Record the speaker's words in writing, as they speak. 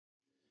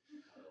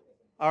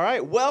All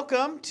right,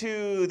 welcome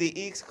to the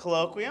EECS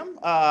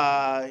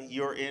Colloquium.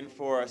 You're in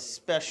for a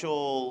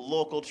special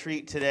local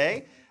treat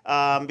today.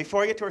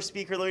 Before I get to our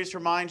speaker, let me just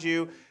remind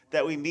you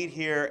that we meet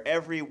here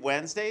every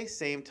Wednesday,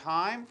 same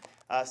time,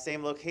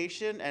 same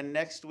location, and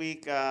next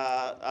week,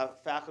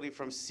 faculty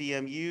from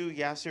CMU,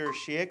 Yasser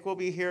Sheikh, will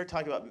be here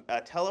talking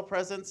about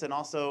telepresence and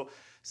also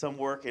some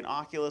work in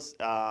Oculus.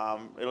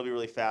 It'll be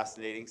really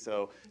fascinating,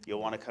 so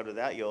you'll want to come to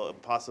that. You'll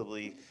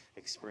possibly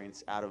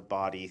experience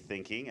out-of-body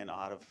thinking and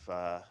out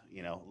of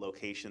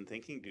location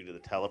thinking due to the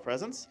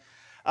telepresence.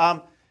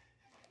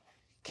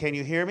 Can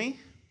you hear me?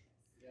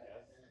 Yes.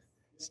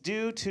 It's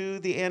due to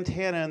the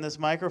antenna in this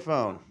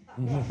microphone.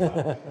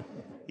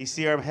 You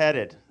see where I'm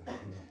headed.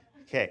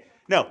 Okay.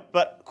 No,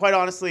 but quite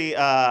honestly,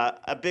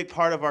 a big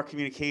part of our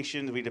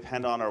communications, we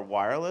depend on our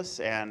wireless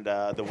and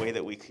the way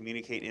that we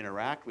communicate,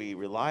 interact. We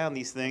rely on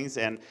these things,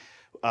 and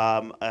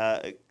one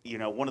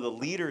of the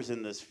leaders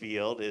in this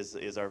field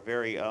is our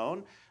very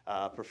own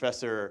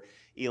Professor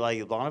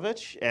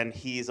Yablonovitch, and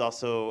he's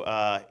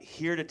also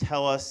here to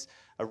tell us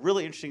a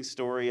really interesting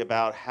story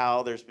about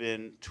how there's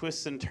been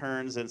twists and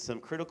turns and some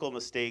critical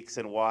mistakes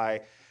and why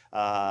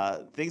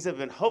things have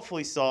been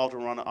hopefully solved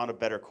and run on a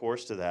better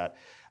course to that.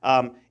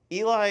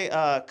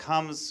 Eli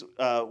comes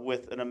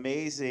with an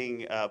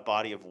amazing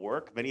body of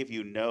work. Many of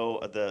you know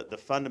the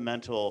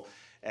fundamental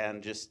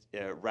and just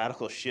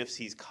radical shifts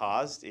he's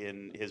caused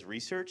in his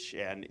research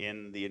and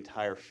in the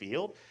entire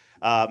field.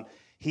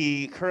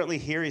 He currently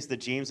here, he's the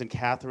James and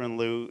Catherine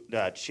Liu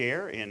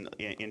Chair in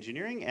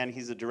Engineering, and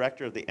he's the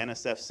director of the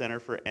NSF Center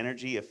for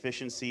Energy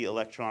Efficiency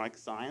Electronic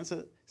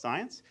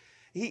Science.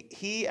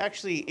 He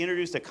actually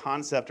introduced a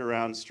concept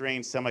around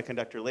strange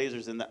semiconductor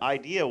lasers, and the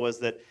idea was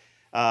that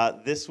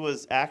this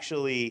was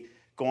actually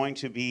going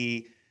to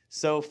be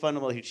so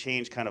fundamentally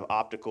change kind of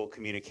optical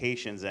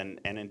communications, and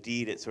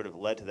indeed it sort of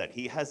led to that.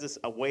 He has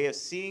a way of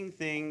seeing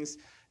things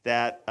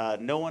that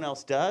no one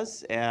else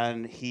does,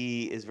 and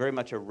he is very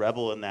much a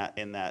rebel in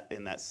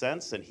that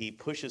sense, and he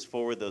pushes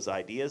forward those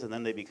ideas, and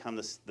then they become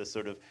this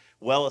sort of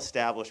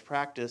well-established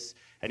practice.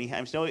 And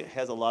I know he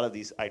has a lot of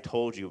these "I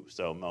told you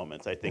so"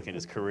 moments, I think, in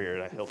his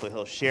career, and hopefully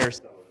he'll share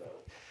some of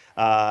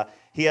those.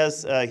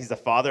 He's the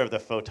father of the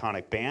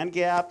photonic band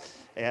gap,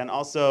 and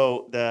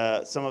also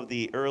some of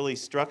the early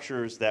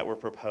structures that were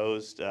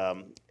proposed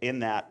in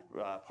that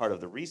part of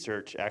the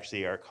research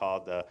actually are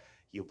called the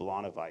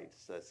Yablonovitch.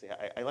 So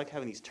I like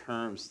having these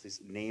terms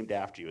named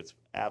after you. It's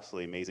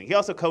absolutely amazing. He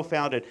also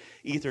co-founded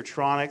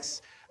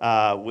Ethertronics,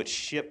 which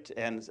shipped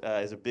and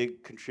is a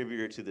big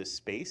contributor to this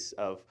space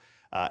of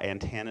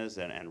antennas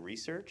and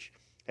research.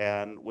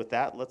 And with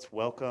that, let's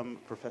welcome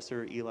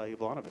Professor Eli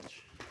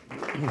Yablonovitch.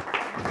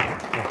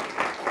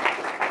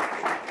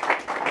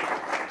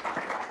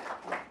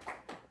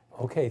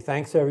 Okay,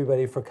 thanks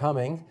everybody for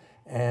coming.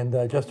 And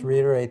just to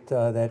reiterate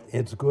that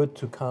it's good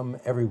to come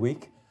every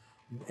week.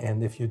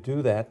 And if you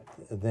do that,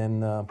 then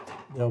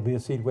there'll be a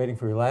seat waiting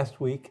for you. Last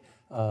week,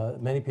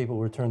 many people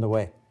were turned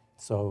away.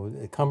 So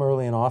come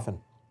early and often.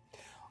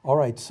 All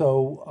right,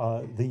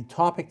 so the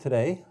topic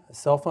today,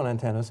 cell phone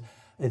antennas,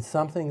 it's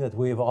something that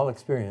we have all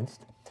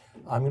experienced.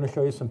 I'm going to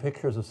show you some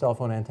pictures of cell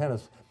phone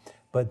antennas.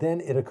 But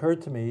then it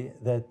occurred to me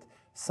that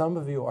some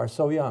of you are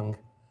so young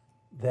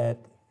that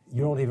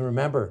you don't even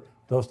remember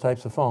those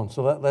types of phones.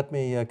 So let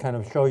me kind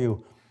of show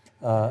you.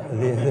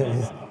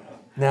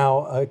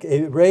 Now,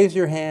 raise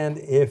your hand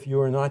if you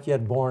were not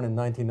yet born in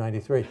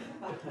 1993.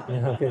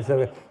 Okay,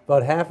 so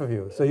about half of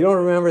you. So you don't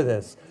remember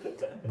this.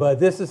 But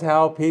this is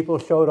how people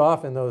showed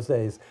off in those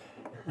days.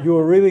 You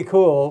were really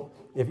cool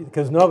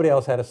because nobody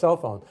else had a cell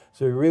phone.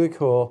 So you're really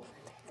cool.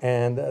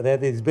 And they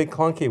had these big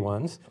clunky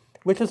ones,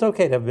 which is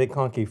okay to have a big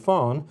clunky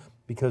phone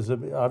because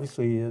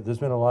obviously there's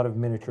been a lot of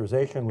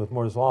miniaturization with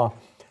Moore's Law.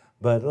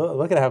 But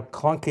look at how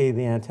clunky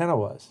the antenna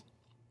was.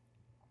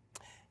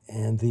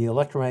 And the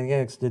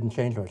electromagnetics didn't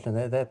change much. And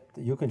that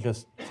you can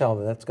just tell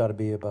that that's got to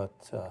be about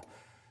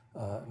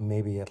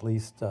maybe at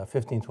least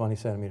 15, 20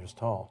 centimeters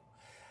tall.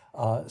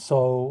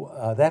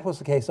 So that was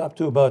the case up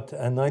to about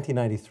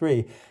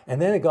 1993.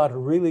 And then it got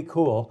really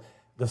cool.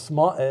 The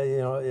small,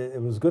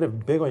 it was good, a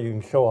big one you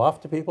can show off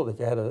to people that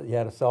you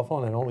had a cell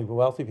phone, and only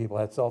wealthy people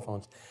had cell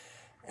phones.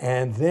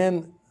 And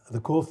then the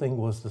cool thing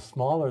was the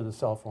smaller the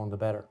cell phone, the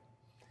better.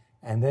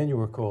 And then you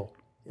were cool.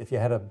 If you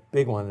had a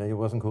big one, it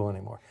wasn't cool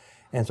anymore.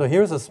 And so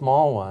here's a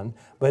small one,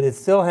 but it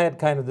still had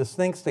kind of this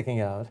thing sticking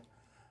out.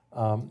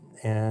 You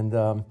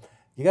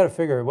got to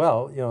figure,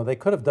 well, they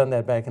could have done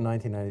that back in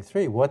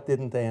 1993. What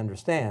didn't they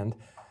understand?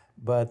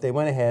 But they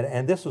went ahead,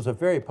 and this was a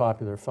very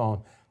popular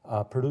phone,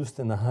 produced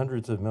in the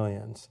hundreds of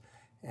millions.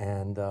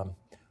 And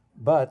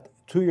but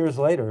 2 years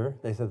later,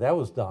 they said that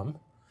was dumb,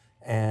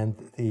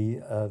 and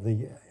the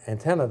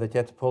antenna that you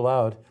had to pull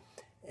out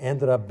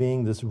ended up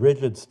being this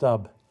rigid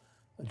stub,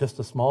 just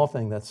a small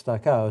thing that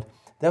stuck out.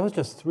 That was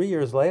just 3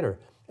 years later,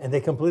 and they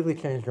completely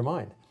changed their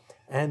mind.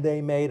 And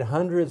they made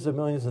hundreds of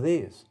millions of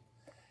these.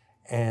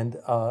 And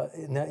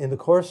in the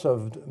course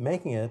of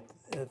making it,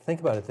 think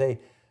about it,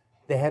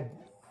 they had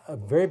a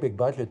very big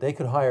budget. They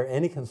could hire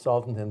any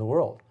consultant in the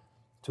world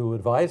to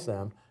advise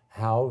them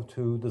how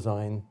to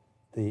design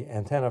the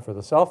antenna for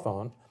the cell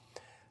phone,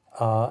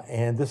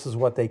 and this is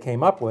what they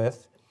came up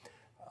with.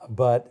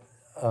 But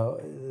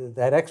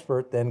that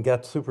expert then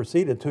got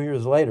superseded 2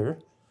 years later.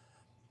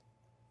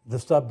 The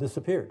stub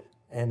disappeared,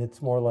 and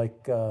it's more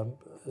like a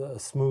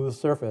smooth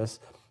surface.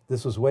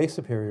 This was way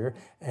superior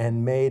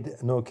and made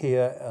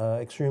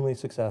Nokia extremely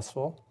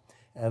successful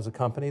as a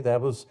company.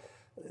 That was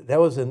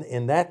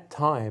in that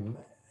time,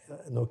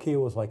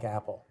 Nokia was like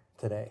Apple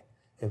today.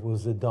 It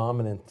was a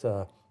dominant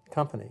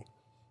company.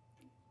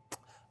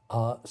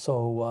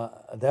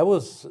 That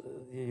was,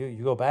 you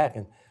go back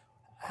and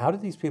how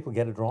did these people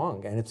get it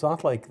wrong? And it's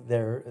not like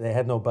they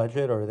had no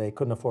budget or they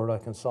couldn't afford a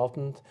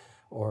consultant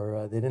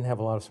or they didn't have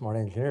a lot of smart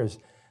engineers,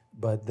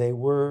 but they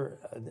were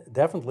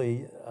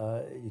definitely,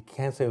 you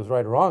can't say it was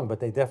right or wrong, but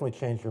they definitely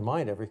changed their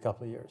mind every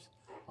couple of years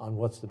on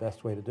what's the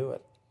best way to do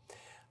it.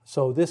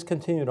 So this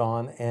continued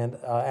on, and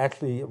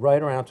actually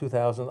right around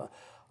 2000,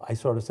 I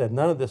sort of said,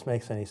 none of this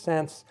makes any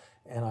sense,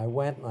 and I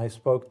went and I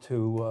spoke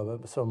to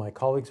some of my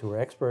colleagues who were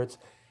experts,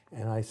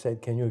 and I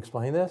said, can you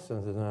explain this?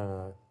 And they said,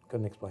 no,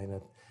 couldn't explain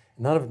it.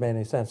 None of it made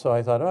any sense. So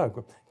I thought,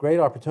 oh, great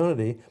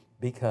opportunity,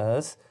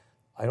 because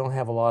I don't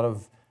have a lot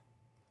of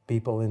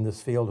people in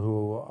this field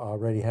who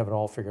already have it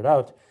all figured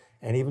out.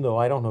 And even though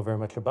I don't know very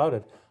much about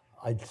it,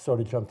 I sort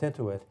of jumped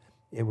into it.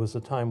 It was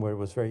a time where it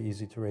was very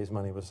easy to raise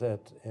money. It was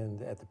at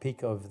the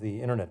peak of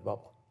the internet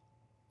bubble.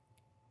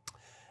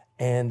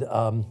 And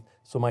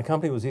so my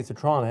company was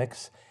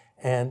Ethertronics.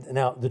 And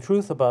now the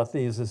truth about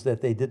these is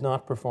that they did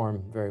not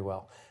perform very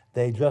well.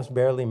 They just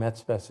barely met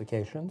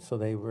specifications, so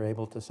they were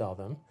able to sell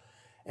them.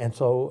 And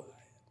so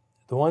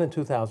the one in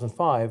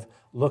 2005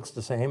 looks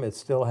the same. It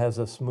still has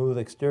a smooth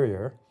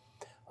exterior,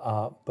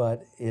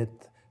 but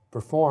it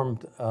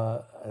performed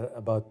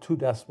about 2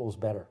 decibels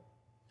better,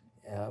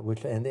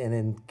 and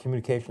in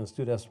communications,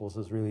 2 decibels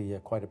is really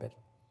quite a bit.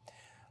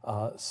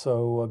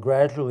 So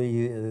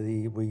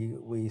gradually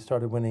we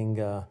started winning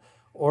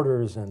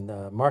orders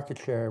and market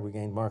share. We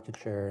gained market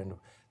share, and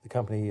the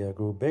company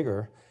grew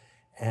bigger.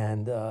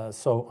 And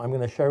so I'm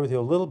going to share with you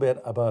a little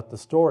bit about the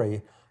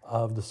story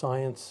of the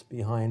science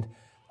behind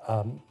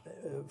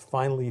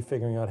finally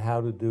figuring out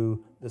how to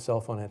do the cell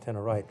phone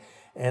antenna right.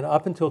 And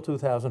up until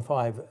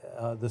 2005,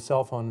 the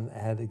cell phone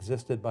had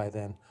existed by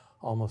then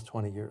almost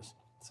 20 years.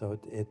 So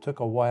it took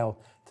a while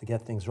to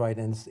get things right,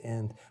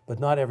 but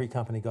not every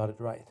company got it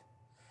right.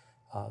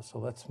 So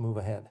let's move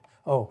ahead.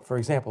 Oh, for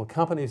example,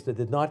 companies that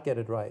did not get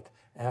it right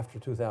after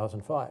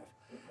 2005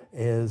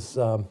 is,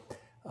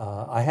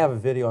 I have a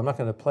video. I'm not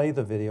going to play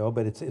the video,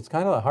 but it's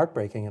kind of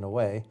heartbreaking in a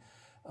way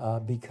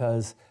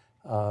because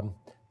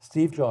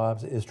Steve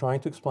Jobs is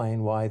trying to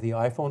explain why the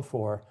iPhone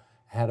 4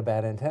 had a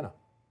bad antenna.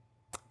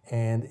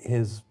 And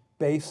his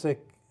basic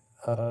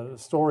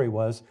story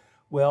was,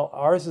 well,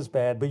 ours is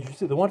bad, but you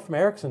see, the one from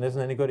Ericsson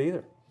isn't any good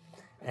either.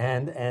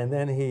 And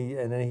then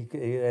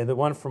the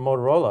one from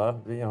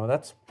Motorola, you know,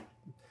 that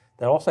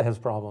also has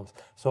problems.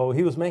 So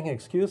he was making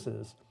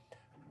excuses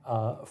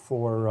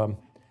for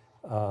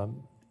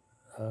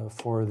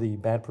the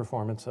bad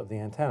performance of the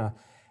antenna,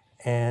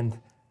 and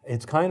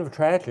it's kind of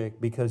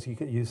tragic because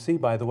you see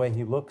by the way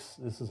he looks.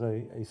 This is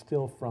a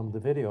still from the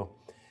video.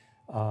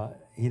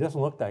 He doesn't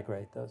look that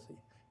great, does he?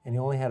 And he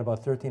only had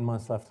about 13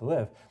 months left to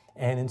live.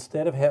 And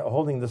instead of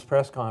holding this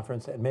press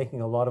conference and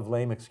making a lot of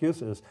lame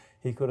excuses,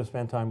 he could have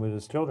spent time with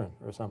his children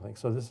or something.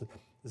 So this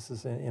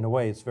is in a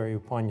way, it's very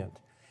poignant.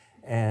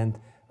 And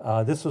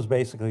this was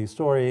basically a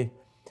story.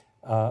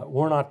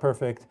 We're not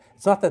perfect.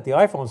 It's not that the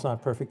iPhone's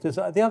not perfect.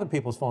 The other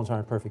people's phones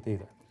aren't perfect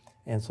either.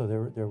 And so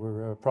there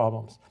were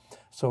problems.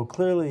 So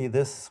clearly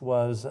this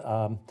is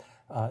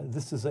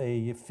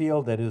a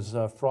field that is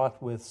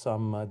fraught with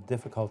some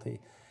difficulty.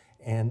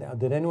 And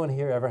did anyone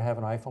here ever have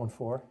an iPhone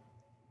 4?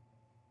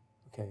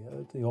 Okay,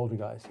 the older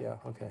guys, yeah,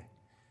 okay.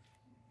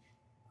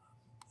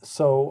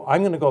 So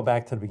I'm going to go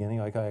back to the beginning.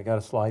 I got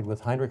a slide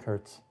with Heinrich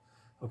Hertz.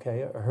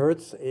 Okay,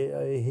 Hertz,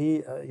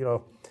 he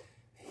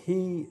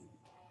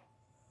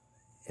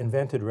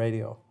invented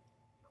radio.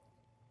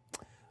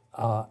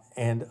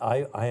 And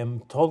I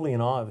am totally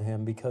in awe of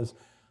him because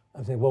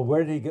I'm saying, well,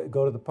 where did he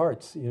go to the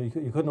parts? You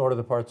couldn't order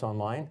the parts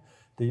online.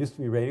 There used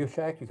to be Radio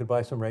Shack. You could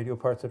buy some radio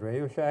parts at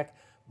Radio Shack,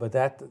 but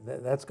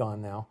that's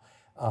gone now.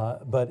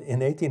 But in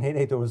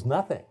 1888, there was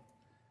nothing.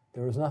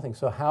 There was nothing.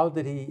 So how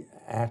did he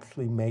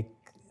actually make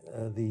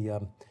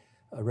the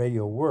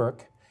radio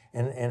work?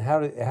 And how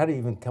did he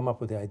even come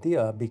up with the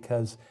idea?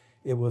 Because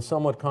it was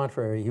somewhat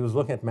contrary. He was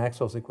looking at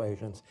Maxwell's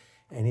equations,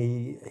 and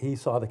he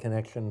saw the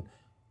connection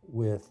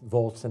with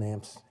volts and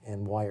amps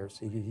and wires.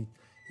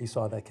 He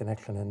saw that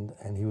connection,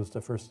 and he was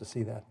the first to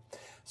see that.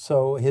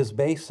 So his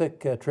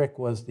basic trick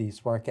was the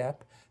spark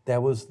gap.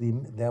 That was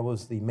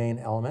the main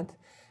element.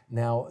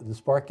 Now, the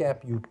spark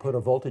gap, you put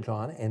a voltage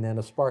on, and then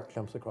a spark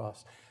jumps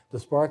across. The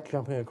spark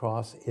jumping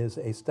across is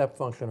a step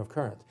function of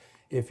current.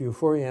 If you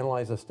Fourier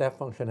analyze a step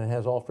function, it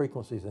has all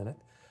frequencies in it.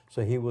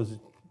 So he was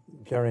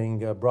carrying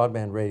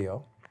broadband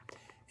radio.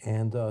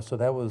 And so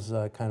that was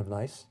kind of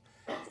nice.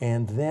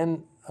 And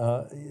then,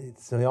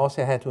 so he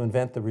also had to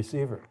invent the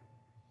receiver.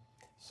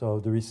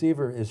 So the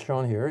receiver is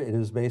shown here. It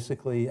is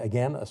basically,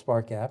 again, a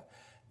spark gap.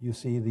 you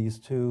see these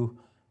two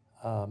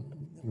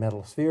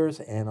metal spheres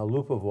and a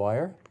loop of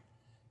wire.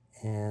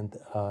 And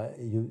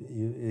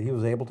he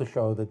was able to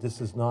show that this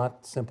is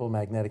not simple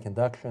magnetic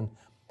induction,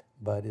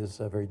 but is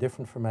very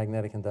different from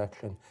magnetic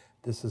induction.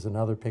 This is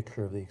another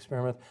picture of the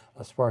experiment.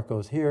 A spark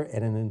goes here,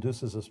 and it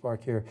induces a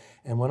spark here.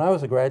 And when I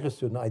was a graduate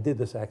student, I did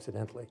this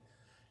accidentally.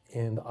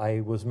 And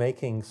I was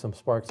making some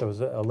sparks. A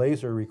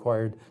laser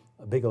required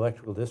a big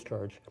electrical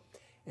discharge.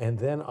 And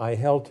then I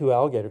held two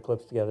alligator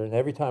clips together, and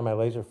every time I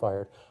laser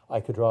fired, I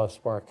could draw a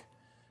spark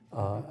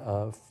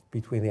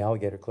between the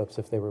alligator clips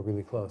if they were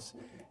really close.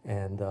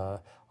 And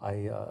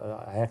I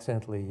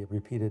accidentally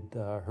repeated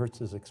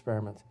Hertz's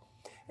experiment.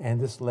 And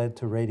this led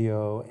to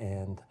radio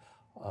and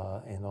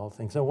all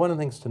things. So one of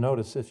the things to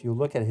notice, if you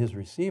look at his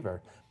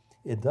receiver,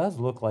 it does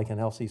look like an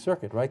LC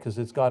circuit, right? Because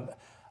it's got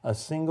a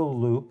single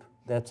loop,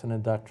 that's an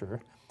inductor,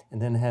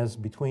 and then has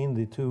between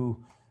the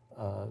two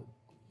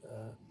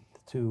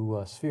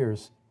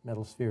spheres,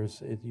 metal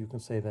spheres, you can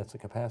say that's a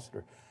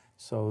capacitor.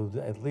 So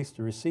at least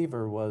the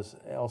receiver was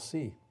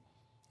LC.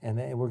 And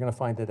we're going to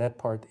find that that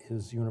part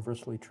is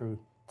universally true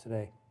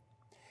today.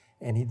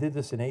 And he did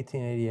this in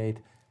 1888,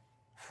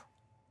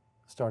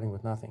 starting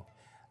with nothing.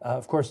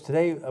 Of course,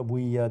 today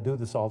we do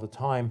this all the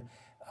time.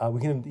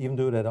 We can even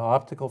do it at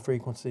optical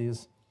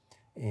frequencies,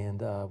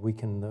 and we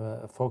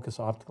can focus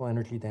optical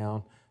energy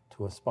down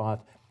to a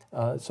spot.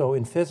 So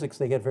in physics,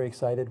 they get very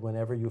excited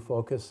whenever you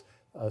focus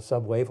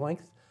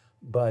sub-wavelength,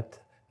 but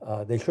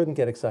they shouldn't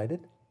get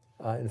excited.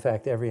 In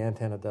fact, every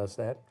antenna does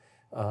that.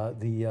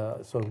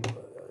 So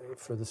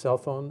for the cell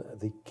phone,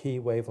 the key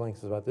wavelength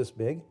is about this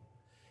big,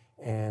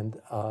 and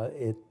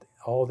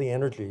all the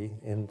energy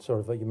in sort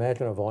of, you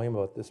imagine a volume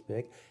about this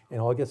big,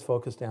 and all gets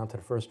focused down to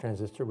the first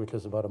transistor, which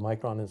is about a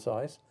micron in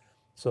size.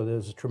 So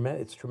it's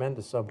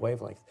tremendous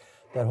sub-wavelength.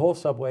 That whole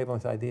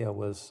sub-wavelength idea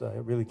was,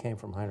 it really came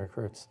from Heinrich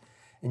Hertz.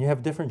 And you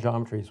have different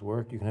geometries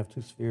work. You can have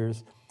two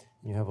spheres,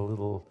 and you have a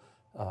little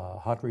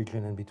hot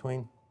region in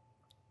between.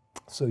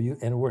 So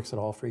and it works at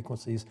all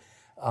frequencies.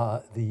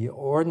 The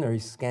ordinary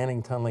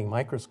scanning tunneling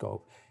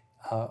microscope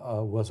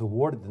was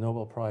awarded the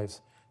Nobel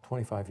Prize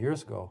 25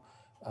 years ago,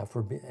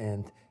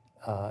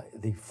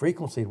 the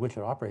frequency at which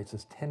it operates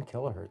is 10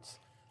 kilohertz,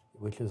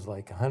 which is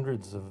like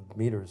hundreds of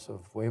meters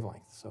of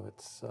wavelength. So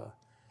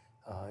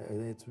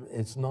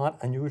it's not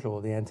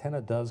unusual. The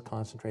antenna does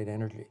concentrate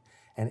energy,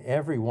 and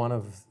every one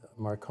of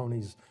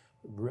Marconi's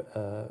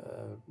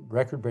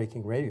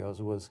record-breaking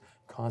radios was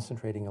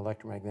concentrating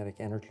electromagnetic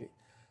energy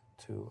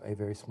to a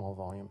very small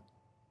volume.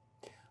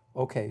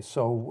 Okay,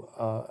 so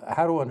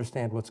how to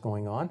understand what's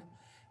going on?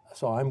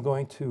 So I'm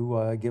going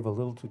to give a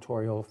little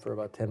tutorial for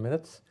about 10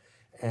 minutes,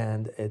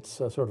 and it's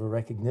sort of a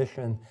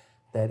recognition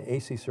that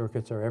AC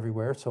circuits are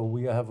everywhere. So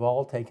we have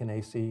all taken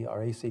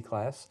our AC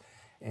class,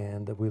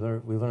 and we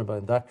learn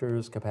about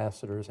inductors,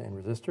 capacitors, and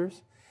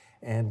resistors.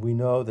 And we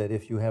know that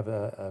if you have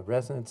a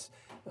resonance,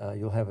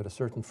 you'll have at a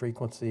certain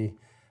frequency,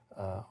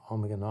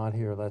 omega naught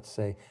here, let's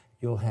say,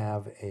 you'll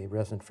have a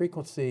resonant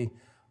frequency,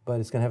 but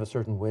it's going to have a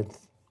certain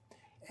width.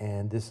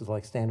 And this is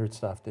like standard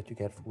stuff that you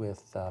get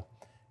with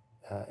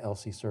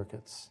LC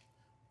circuits.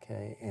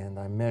 Okay, and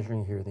I'm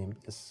measuring here,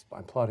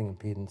 I'm plotting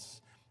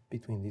impedance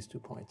between these 2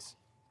 points.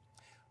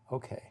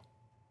 Okay,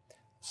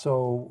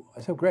 so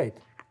great,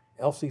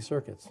 LC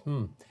circuits,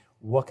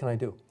 what can I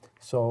do?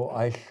 So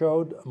I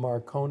showed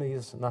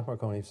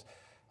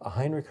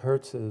Heinrich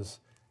Hertz's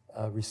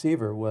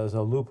receiver was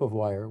a loop of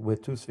wire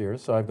with two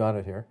spheres, so I've got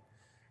it here.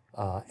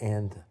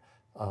 And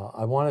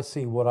I want to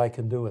see what I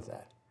can do with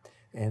that.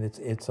 And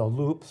it's a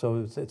loop,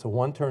 so it's a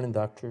one-turn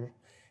inductor,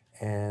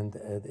 and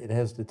it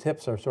has, the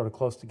tips are sort of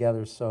close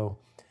together, so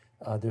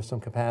there's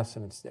some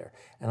capacitance there.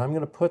 And I'm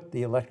going to put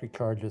the electric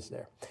charges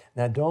there.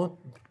 Now don't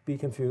be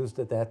confused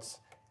that that's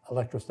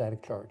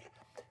electrostatic charge.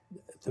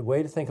 The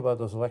way to think about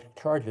those electric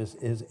charges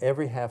is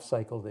every half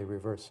cycle they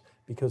reverse,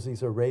 because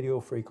these are radio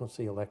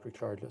frequency electric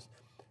charges.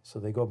 So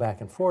they go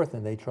back and forth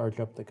and they charge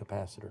up the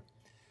capacitor.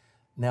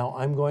 Now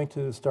I'm going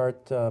to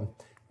start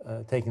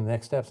taking the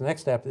next steps. The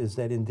next step is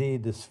that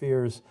indeed the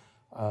spheres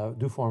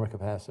do form a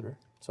capacitor.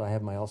 So I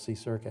have my LC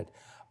circuit.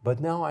 But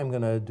now I'm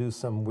going to do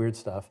some weird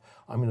stuff.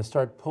 I'm going to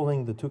start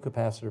pulling the two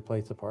capacitor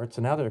plates apart.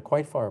 So now they're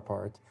quite far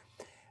apart,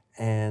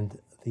 and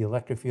the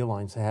electric field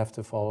lines have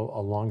to follow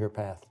a longer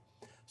path.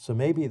 So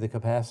maybe the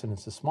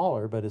capacitance is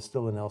smaller, but it's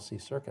still an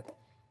LC circuit.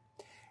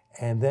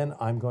 And then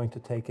I'm going to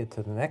take it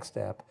to the next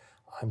step.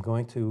 I'm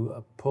going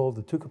to pull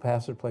the two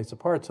capacitor plates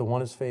apart. So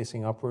one is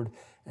facing upward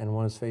and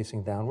one is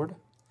facing downward.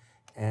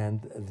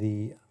 And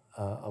the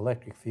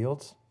electric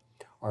fields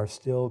are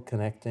still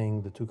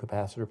connecting the two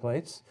capacitor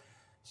plates.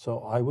 So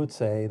I would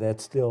say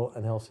that's still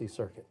an LC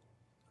circuit,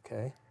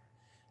 okay?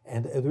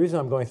 And the reason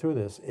I'm going through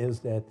this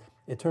is that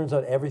it turns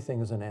out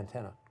everything is an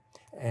antenna.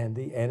 And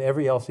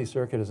every LC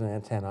circuit is an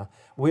antenna.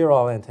 We're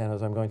all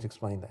antennas. I'm going to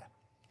explain that,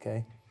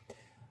 okay?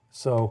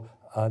 So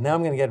now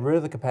I'm going to get rid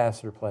of the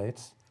capacitor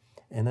plates.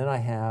 And then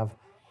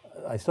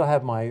I still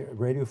have my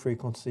radio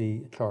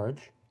frequency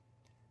charge.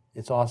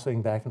 It's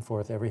oscillating back and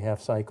forth every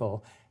half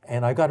cycle.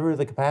 And I got rid of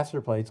the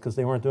capacitor plates because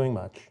they weren't doing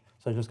much.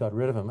 So I just got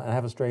rid of them. And I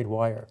have a straight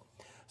wire.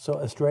 So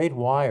a straight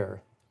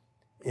wire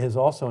is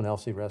also an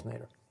LC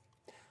resonator.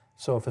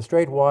 So if a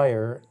straight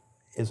wire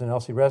is an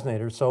LC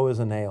resonator, so is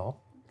a nail,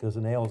 because a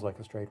nail is like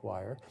a straight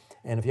wire.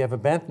 And if you have a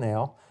bent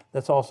nail,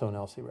 that's also an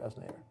LC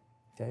resonator.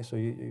 Okay, so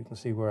you can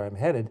see where I'm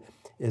headed,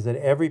 is that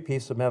every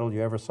piece of metal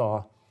you ever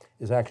saw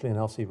is actually an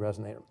LC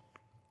resonator.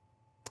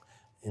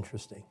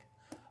 Interesting.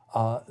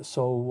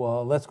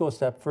 So let's go a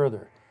step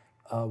further.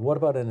 What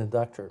about an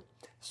inductor?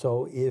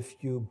 So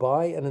if you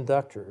buy an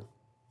inductor,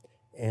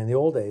 in the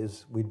old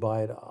days, we'd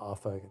buy it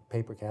off a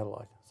paper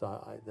catalog.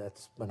 So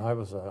that's when I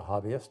was a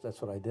hobbyist,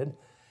 that's what I did.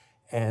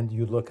 And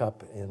you look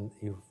up and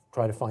you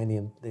try to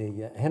find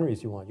the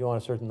henries you want. You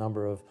want a certain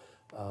number of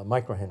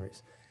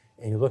microhenries.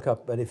 And you look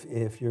up, but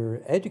if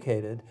you're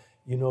educated,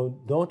 you know,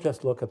 don't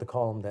just look at the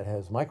column that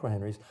has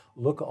microhenries,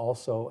 look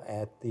also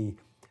at the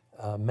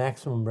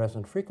maximum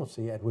resonant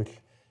frequency at which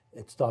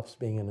it stops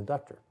being an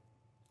inductor.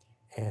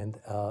 And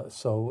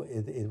so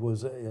there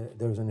was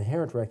an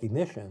inherent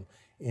recognition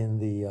in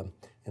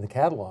the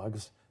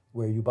catalogs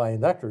where you buy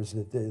inductors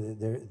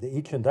that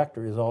each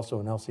inductor is also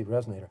an LC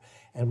resonator.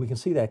 And we can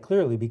see that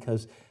clearly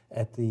because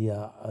at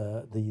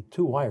the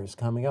two wires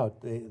coming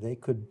out, they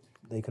could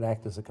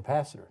act as a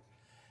capacitor.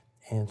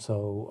 And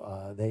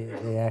so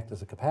they act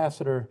as a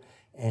capacitor,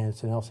 and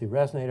it's an LC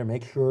resonator.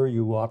 Make sure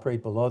you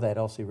operate below that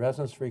LC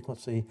resonance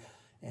frequency,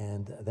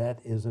 and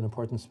that is an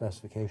important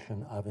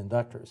specification of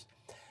inductors.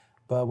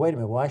 But wait a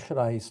minute, why should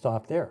I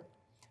stop there?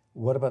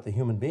 What about the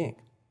human being?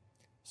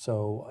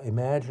 So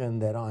imagine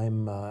that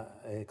I'm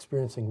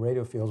experiencing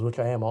radio fields, which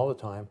I am all the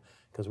time,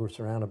 because we're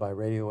surrounded by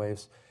radio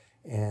waves,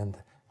 and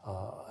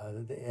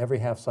every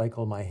half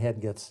cycle my head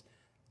gets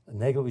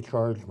negatively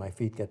charged, my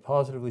feet get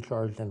positively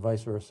charged, and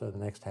vice versa the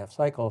next half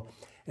cycle.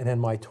 And then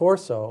my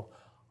torso,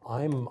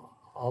 I'm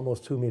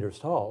almost 2 meters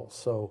tall,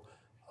 so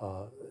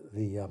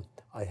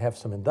I have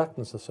some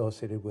inductance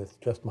associated with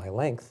just my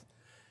length.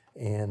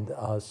 And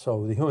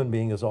so the human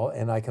being is all,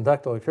 and I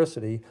conduct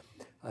electricity.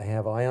 I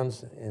have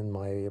ions in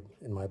my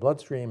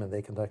bloodstream, and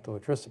they conduct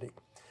electricity.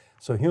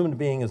 So human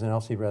being is an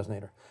LC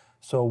resonator.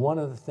 So one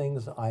of the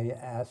things I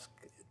ask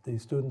the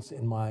students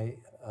in my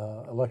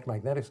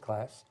electromagnetics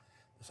class,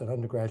 it's an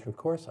undergraduate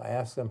course, I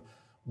ask them,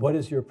 what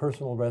is your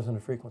personal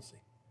resonant frequency?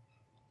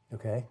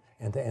 Okay,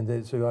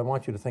 so I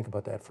want you to think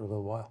about that for a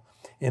little while.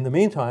 In the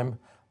meantime,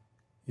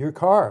 your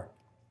car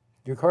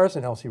is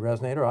an LC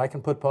resonator. I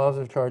can put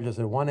positive charges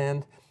at one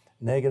end,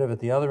 negative at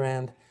the other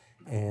end,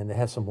 and it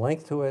has some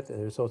length to it,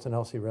 so it's an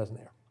LC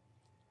resonator.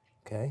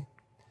 Okay?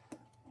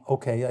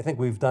 Okay, I think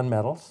we've done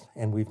metals,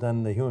 and we've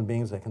done the human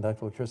beings that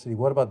conduct electricity.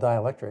 What about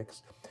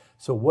dielectrics?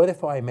 So what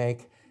if I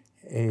make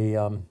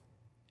a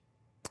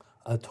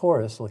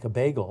torus, like a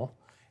bagel,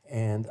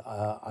 and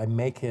I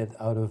make it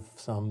out of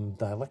some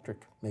dielectric?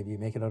 Maybe you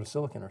make it out of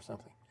silicon or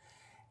something.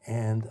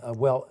 And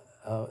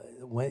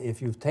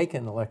if you've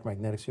taken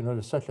electromagnetics, you know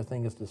there's such a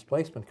thing as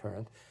displacement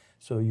current,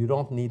 so you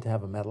don't need to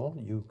have a metal.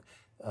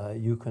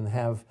 You can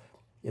have,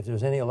 if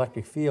there's any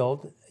electric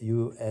field,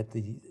 you at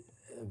the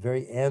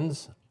very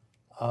ends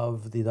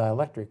of the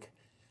dielectric,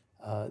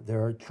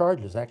 there are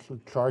charges, actually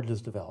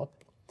charges develop,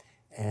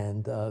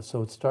 and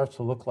so it starts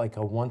to look like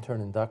a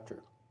one-turn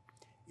inductor,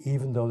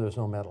 even though there's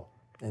no metal.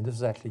 And this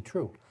is actually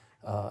true.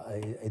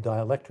 A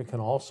dielectric can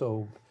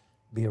also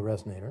be a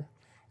resonator.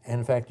 And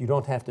in fact, you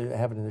don't have to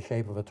have it in the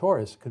shape of a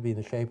torus. It could be in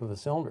the shape of a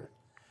cylinder.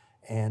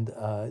 And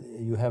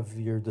you have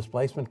your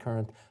displacement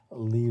current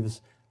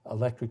leaves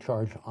electric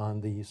charge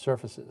on the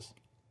surfaces,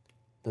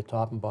 the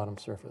top and bottom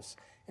surface.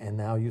 And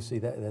now you see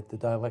that the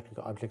dielectric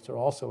objects are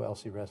also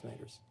LC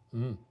resonators.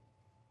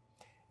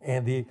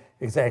 And the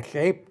exact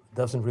shape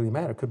doesn't really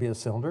matter. It could be a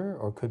cylinder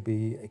or it could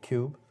be a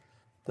cube.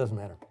 Doesn't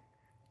matter.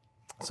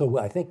 So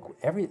I think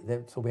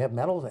so we have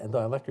metals and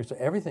dielectrics, so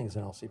everything's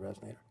an LC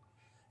resonator.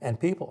 And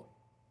people.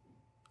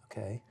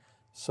 Okay,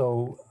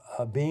 so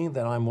being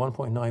that I'm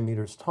 1.9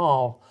 meters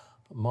tall,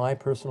 my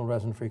personal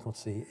resonant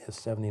frequency is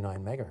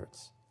 79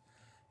 megahertz.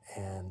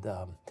 And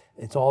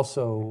it's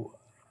also,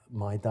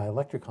 my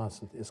dielectric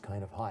constant is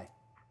kind of high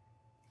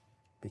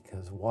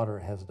because water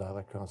has a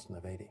dielectric constant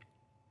of 80.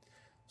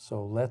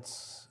 So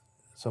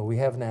we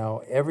have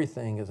now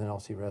everything is an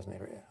LC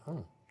resonator.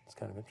 It's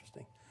kind of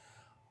interesting.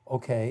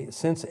 Okay,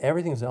 since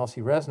everything's an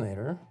LC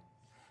resonator,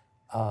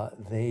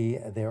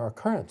 there are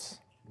currents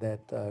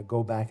that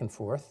go back and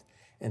forth,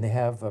 and they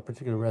have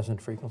particular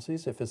resonant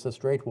frequencies. If it's a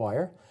straight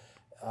wire,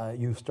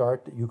 you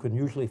can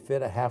usually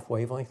fit a half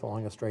wavelength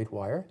along a straight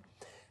wire,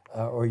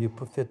 or you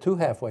fit 2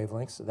 half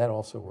wavelengths, that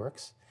also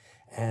works.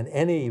 And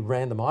any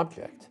random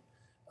object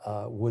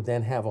would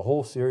then have a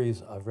whole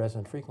series of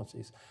resonant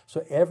frequencies.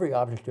 So every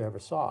object you ever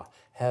saw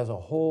has a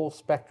whole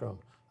spectrum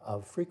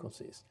of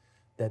frequencies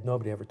that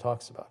nobody ever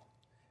talks about.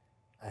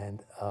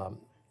 And of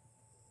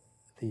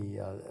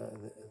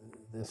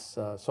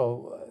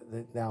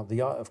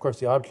course,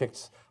 the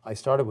objects I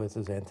started with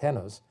is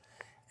antennas,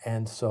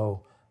 and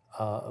so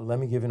let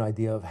me give you an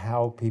idea of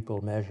how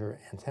people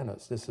measure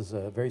antennas. This is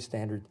a very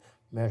standard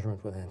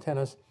measurement with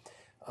antennas.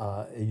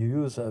 You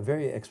use a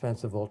very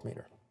expensive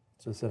voltmeter.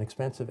 So it's an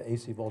expensive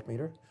AC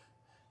voltmeter,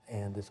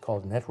 and it's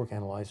called a network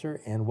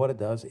analyzer. And what it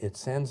does, it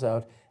sends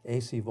out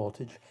AC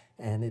voltage,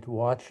 and it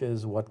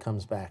watches what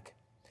comes back,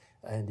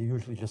 and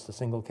usually just a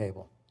single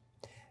cable.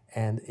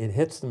 And it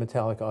hits the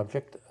metallic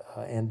object,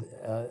 and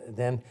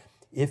then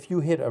if you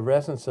hit a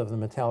resonance of the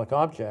metallic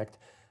object,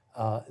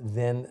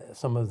 then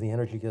some of the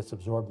energy gets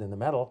absorbed in the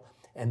metal,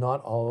 and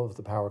not all of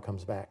the power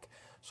comes back.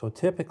 So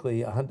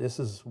typically, this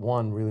is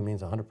 1 really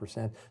means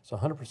 100%. So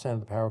 100% of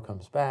the power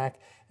comes back,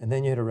 and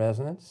then you hit a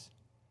resonance.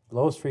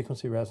 Lowest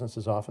frequency resonance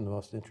is often the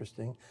most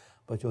interesting,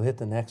 but you'll hit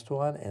the next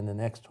one and the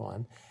next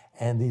one.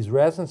 And these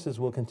resonances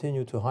will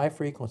continue to high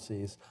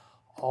frequencies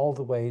all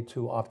the way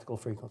to optical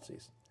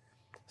frequencies.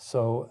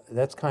 So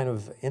that's kind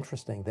of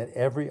interesting that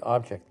every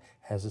object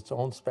has its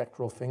own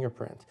spectral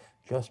fingerprint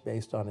just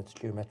based on its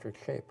geometric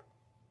shape.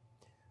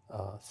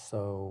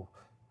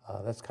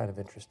 That's kind of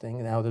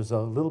interesting. Now there's a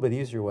little bit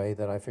easier way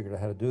that I figured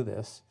out how to do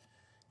this,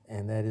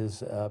 and that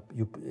is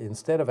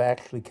instead of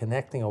actually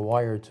connecting a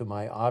wire to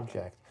my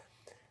object,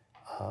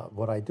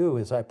 what I do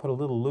is I put a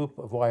little loop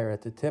of wire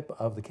at the tip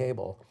of the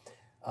cable.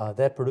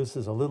 That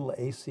produces a little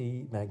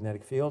AC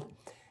magnetic field,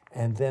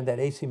 and then that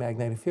AC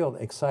magnetic field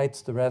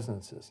excites the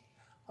resonances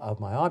of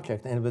my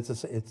object, and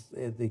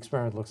the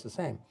experiment looks the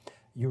same.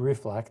 You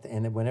reflect,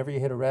 and whenever you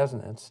hit a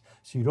resonance,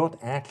 so you don't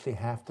actually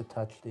have to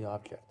touch the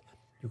object.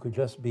 You could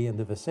just be in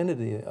the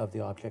vicinity of the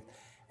object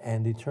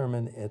and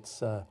determine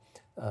its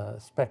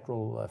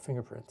spectral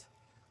fingerprint.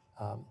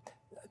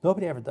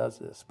 Nobody ever does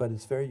this, but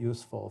it's very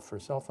useful for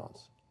cell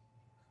phones.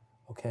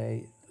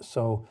 Okay,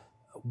 so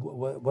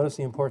what is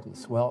the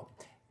importance? Well,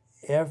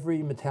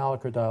 every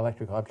metallic or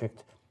dielectric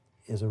object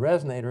is a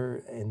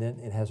resonator, and then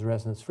it has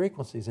resonance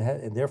frequencies,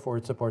 and therefore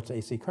it supports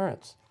AC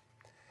currents.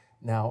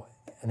 Now,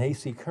 an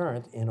AC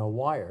current in a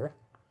wire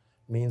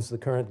means the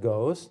current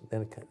goes,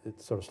 then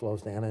it sort of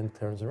slows down and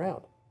turns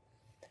around.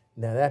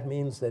 Now, that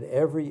means that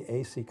every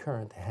AC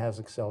current has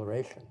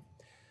acceleration.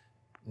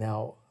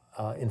 Now,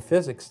 in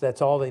physics,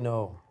 that's all they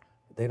know.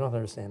 They don't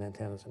understand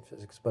antennas in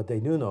physics, but they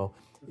do know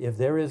if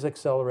there is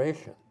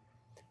acceleration,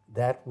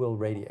 that will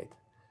radiate.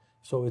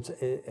 So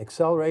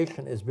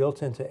acceleration is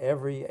built into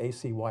every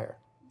AC wire,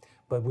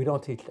 but we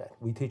don't teach that.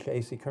 We teach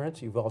AC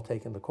currents. You've all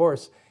taken the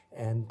course,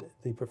 and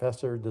the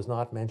professor does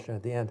not mention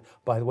at the end,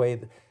 by the way,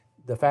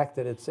 the fact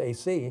that it's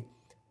AC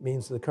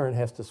means the current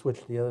has to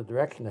switch the other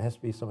direction. There has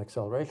to be some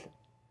acceleration.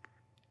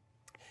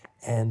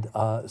 And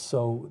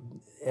so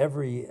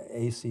every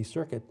AC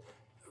circuit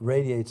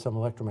radiates some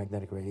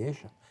electromagnetic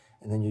radiation.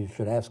 And then you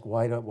should ask,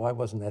 why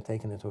wasn't that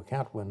taken into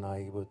account when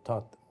I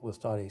was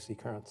taught AC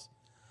currents?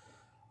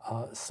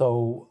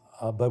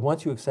 But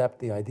once you accept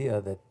the idea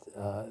that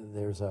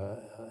there's a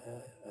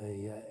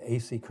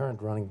AC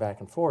current running back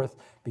and forth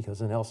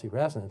because an LC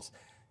resonance,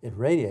 it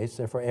radiates,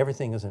 therefore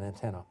everything is an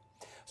antenna.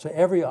 So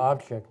every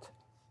object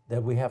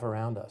that we have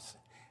around us,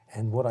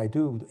 and what I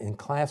do in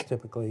class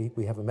typically,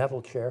 we have a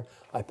metal chair,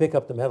 I pick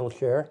up the metal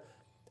chair,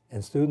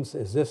 and students,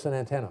 is this an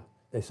antenna?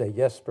 They say,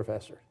 yes,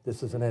 professor,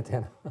 this is an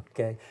antenna,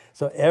 okay?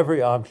 So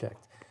every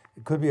object,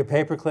 it could be a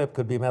paper clip,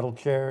 could be a metal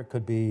chair,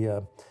 could be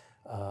a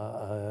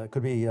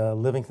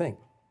living thing.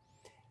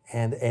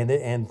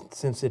 And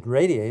since it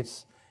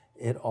radiates,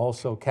 it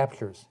also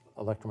captures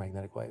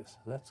electromagnetic waves.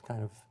 So that's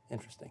kind of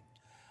interesting.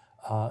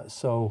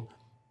 The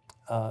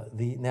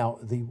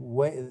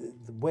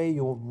way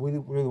you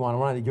really want to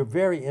run it, you're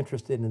very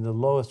interested in the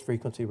lowest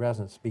frequency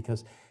resonance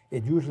because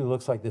it usually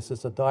looks like this.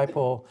 It's a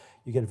dipole.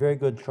 You get very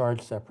good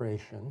charge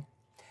separation.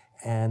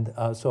 And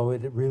so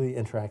it really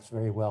interacts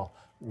very well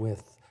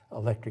with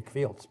electric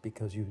fields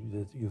because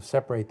you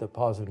separate the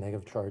positive and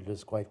negative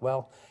charges quite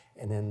well,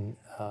 and then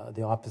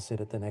the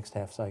opposite at the next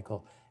half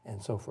cycle,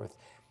 and so forth.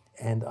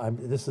 And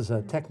this is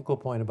a technical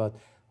point about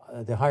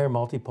the higher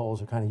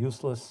multipoles are kind of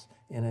useless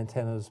in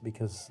antennas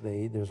because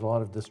there's a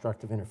lot of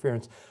destructive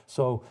interference.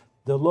 So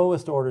the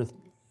lowest order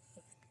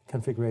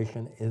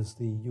configuration is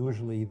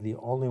usually the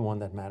only one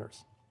that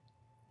matters.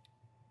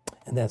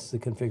 And that's the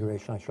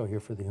configuration I show here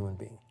for the human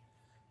being.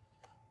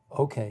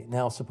 Okay,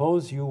 now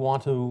suppose you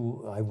want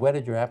to, I've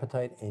whetted your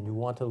appetite and you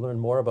want to learn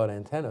more about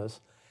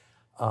antennas.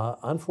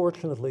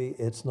 Unfortunately,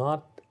 it's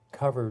not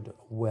covered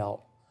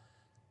well,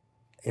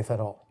 if at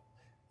all.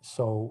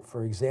 So,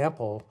 for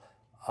example,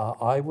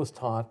 I was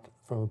taught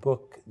from a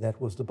book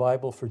that was the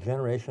Bible for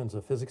generations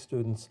of physics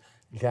students,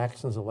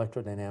 Jackson's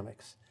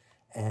Electrodynamics.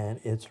 And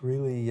it's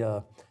really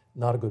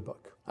not a good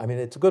book. I mean,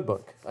 it's a good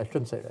book. I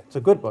shouldn't say that. It's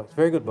a good book. It's a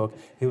very good book.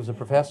 He was a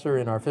professor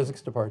in our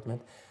physics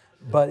department,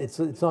 but it's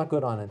not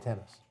good on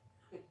antennas.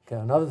 Okay,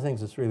 on other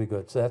things, it's really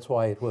good. So that's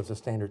why it was a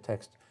standard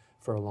text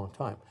for a long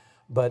time.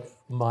 But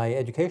my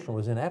education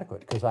was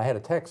inadequate because I had a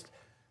text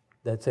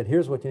that said,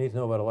 here's what you need to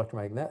know about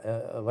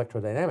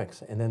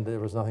electrodynamics, and then there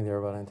was nothing there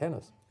about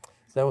antennas.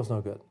 So that was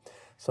no good.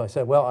 So I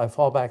said, well, I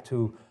fall back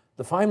to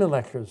the Feynman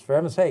lectures. For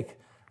heaven's sake,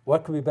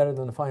 what could be better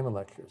than the Feynman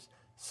lectures?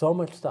 So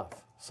much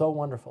stuff, so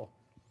wonderful,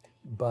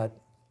 but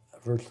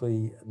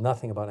virtually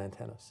nothing about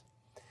antennas.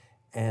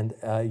 And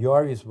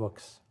Yari's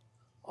books,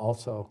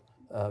 also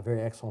a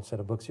very excellent set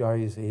of books.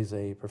 He's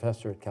a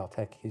professor at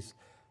Caltech. He's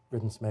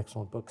written some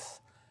excellent books,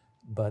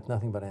 but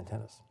nothing but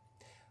antennas.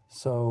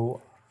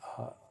 So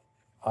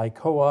I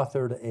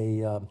co-authored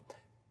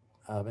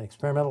an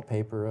experimental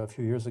paper a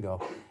few years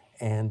ago,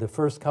 and the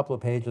first couple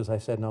of pages I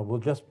said, no, we'll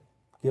just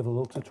give a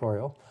little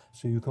tutorial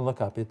so you can look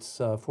up. It's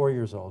 4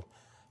 years old,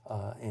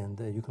 and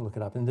you can look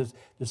it up. And there's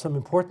some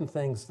important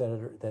things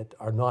that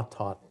are not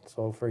taught.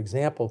 So, for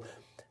example,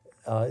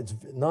 it's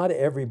not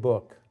every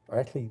book, or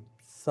actually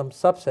some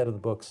subset of the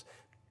books,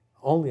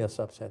 only a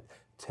subset,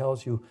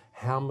 tells you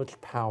how much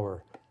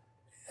power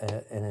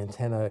an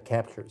antenna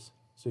captures.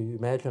 So you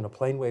imagine a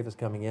plane wave is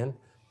coming in,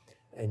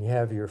 and you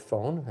have your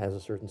phone, has a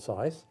certain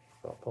size.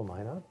 So I'll pull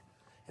mine out,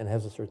 and it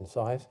has a certain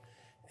size.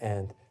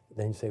 And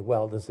then you say,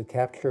 well, does it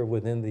capture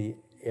within the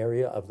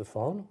area of the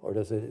phone, or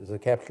does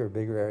it capture a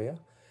bigger area?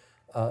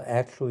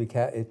 Actually,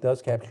 it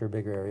does capture a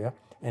bigger area,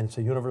 and it's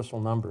a universal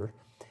number,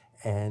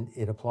 and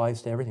it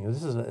applies to everything.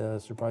 This is a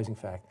surprising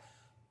fact,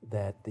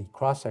 that the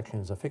cross-section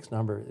is a fixed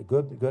number. A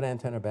good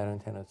antenna, bad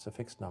antenna, it's a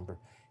fixed number.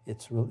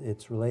 It's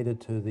related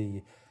to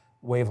the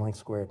wavelength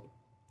squared.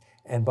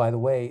 And by the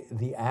way,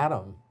 the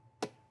atom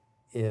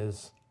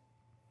is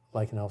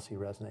like an LC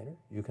resonator.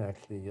 You can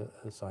actually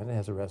assign it. It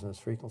has a resonance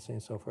frequency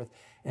and so forth.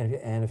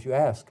 And if you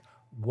ask,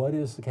 what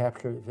is the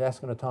capture, if you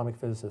ask an atomic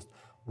physicist,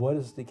 what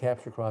is the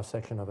capture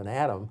cross-section of an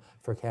atom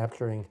for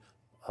capturing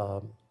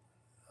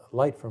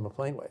light from a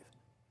plane wave?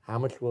 How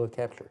much will it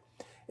capture?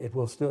 It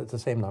will still, it's the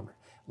same number,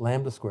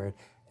 lambda squared.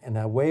 And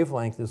a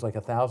wavelength is like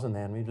 1,000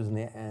 nanometers,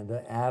 and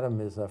the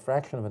atom is a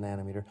fraction of a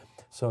nanometer.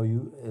 So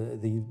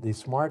the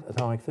smart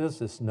atomic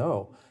physicists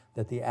know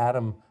that the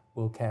atom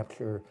will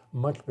capture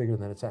much bigger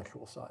than its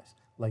actual size,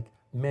 like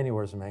many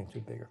orders of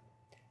magnitude bigger.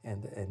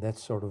 And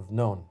that's sort of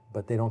known,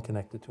 but they don't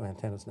connect it to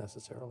antennas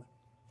necessarily.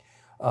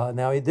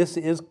 Now, this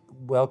is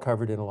well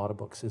covered in a lot of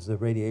books, is the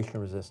radiation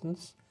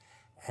resistance.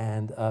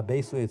 And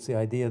basically, it's the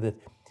idea that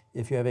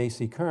if you have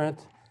AC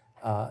current,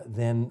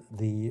 then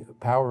the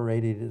power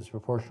radiated is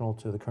proportional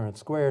to the current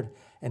squared,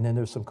 and then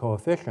there's some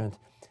coefficient,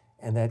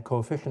 and that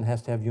coefficient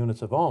has to have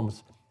units of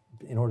ohms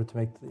in order to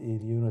make the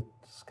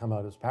units come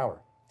out as power.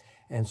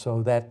 And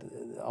so that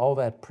all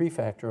that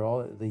prefactor,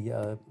 all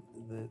the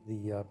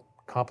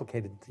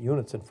complicated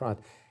units in front,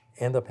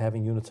 end up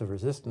having units of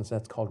resistance.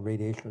 That's called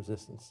radiation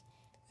resistance.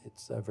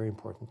 It's very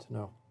important to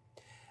know.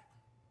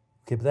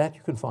 Okay, but that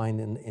you can find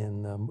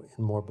in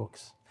more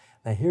books.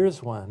 Now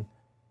here's one.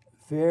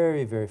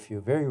 Very, very few,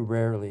 very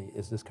rarely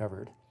is this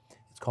covered.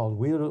 It's called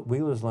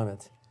Wheeler's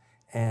Limit,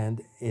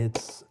 and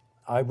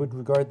I would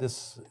regard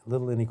this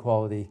little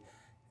inequality,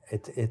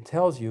 it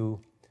tells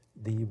you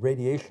the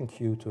radiation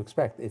Q to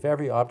expect. If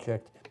every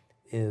object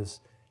is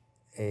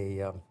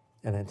an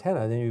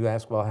antenna, then you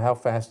ask, well, how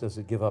fast does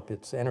it give up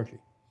its energy?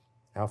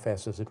 How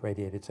fast does it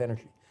radiate its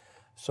energy?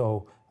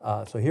 So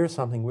here's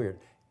something weird.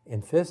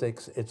 In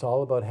physics, it's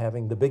all about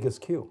having the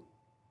biggest Q,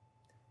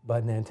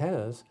 but in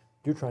antennas,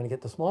 you're trying to get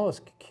the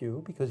smallest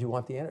Q because you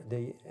want the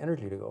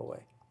energy to go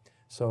away.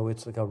 So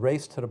it's like a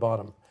race to the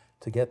bottom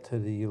to get to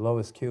the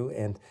lowest Q.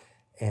 And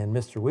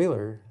Mr.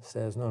 Wheeler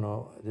says,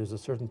 no, there's a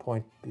certain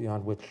point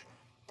beyond which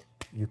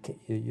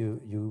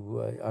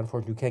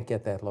unfortunately, you can't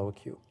get that low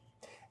Q.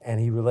 And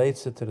he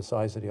relates it to the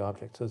size of the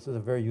object. So this is a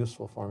very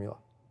useful formula.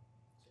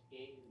 So A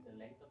is the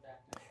length of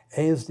that?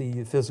 A is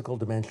the physical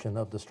dimension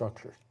of the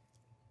structure.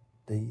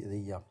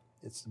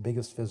 It's the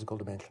biggest physical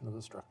dimension of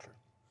the structure.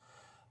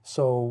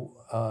 So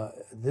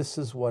this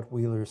is what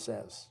Wheeler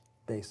says,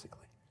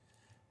 basically.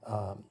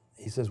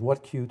 He says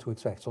what Q to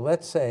expect. So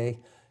let's say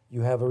you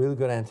have a really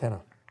good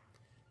antenna,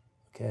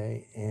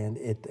 okay, and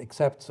it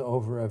accepts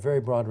over a very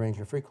broad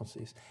range of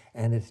frequencies,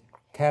 and it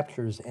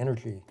captures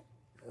energy,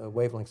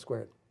 wavelength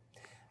squared.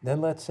 Then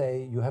let's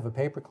say you have a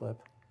paperclip,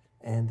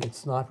 and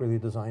it's not really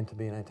designed to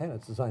be an antenna.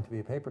 It's designed to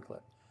be a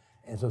paperclip,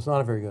 and so it's not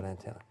a very good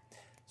antenna.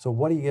 So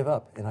what do you give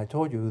up? And I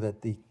told you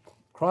that the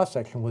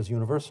cross-section was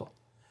universal.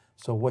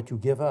 So what you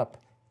give up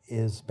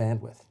is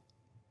bandwidth.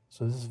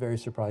 So this is very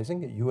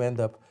surprising. You end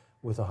up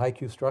with a high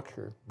Q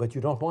structure, but you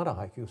don't want a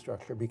high Q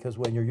structure because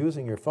when you're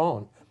using your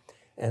phone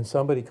and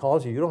somebody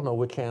calls you, you don't know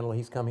what channel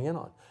he's coming in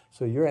on.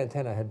 So your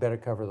antenna had better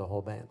cover the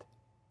whole band.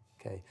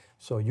 Okay,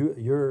 so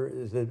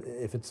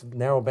if it's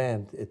narrow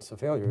band, it's a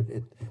failure.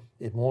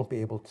 It won't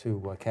be able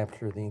to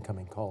capture the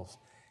incoming calls,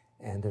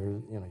 and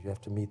you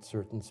have to meet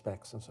certain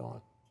specs and so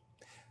on.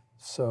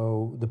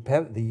 So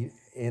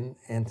in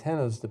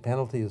antennas, the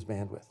penalty is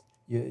bandwidth.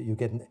 You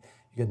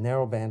get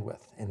narrow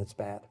bandwidth, and it's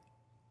bad.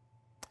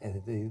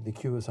 And the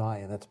Q is high,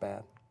 and that's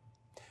bad.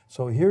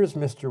 So here's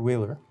Mr.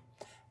 Wheeler.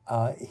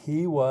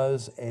 He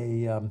was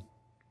a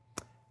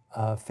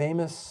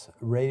famous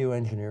radio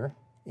engineer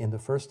in the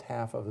first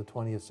half of the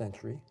 20th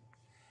century.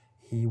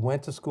 He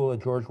went to school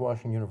at George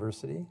Washington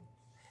University,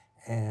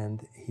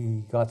 and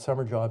he got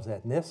summer jobs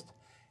at NIST,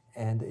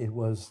 and it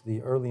was the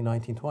early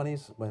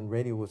 1920s when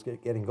radio was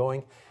getting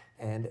going,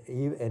 and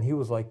he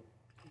was like,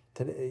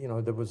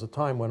 there was a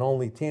time when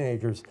only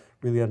teenagers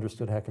really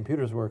understood how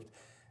computers worked,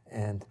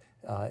 and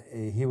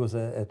he was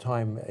a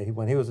time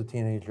when he was a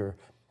teenager,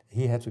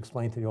 he had to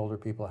explain to the older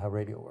people how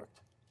radio worked.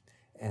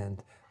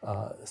 And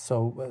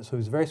so he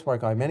was a very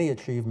smart guy, many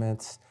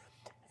achievements,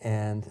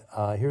 and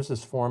here's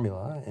his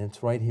formula, and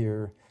it's right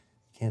here.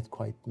 can't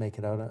quite make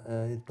it out,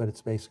 but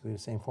it's basically the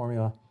same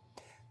formula.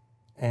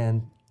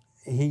 And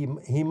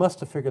he must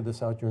have figured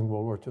this out during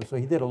World War II. So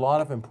he did a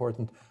lot of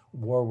important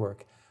war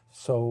work.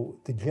 So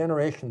the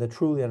generation that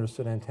truly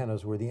understood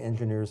antennas were the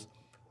engineers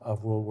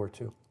of World War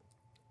II.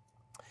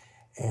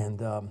 And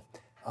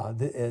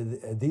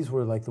these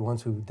were like the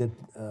ones who did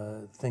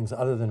things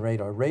other than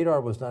radar. Radar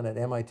was done at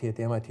MIT, at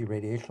the MIT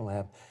Radiation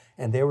Lab,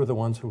 and they were the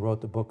ones who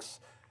wrote the books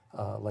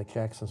like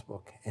Jackson's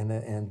book,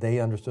 and they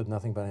understood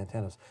nothing about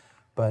antennas.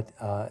 But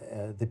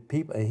the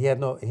people, he had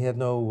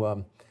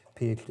no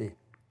PhD,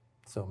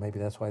 so maybe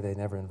that's why they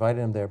never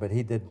invited him there. But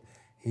he did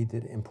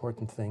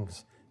important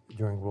things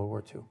during World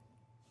War II,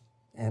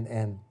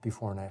 and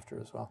before and after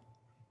as well.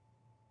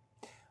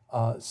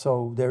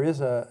 So there is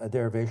a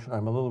derivation.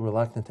 I'm a little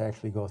reluctant to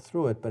actually go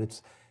through it,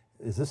 but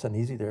is this an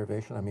easy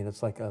derivation? I mean,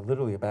 it's like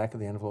literally a back of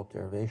the envelope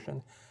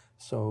derivation.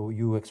 So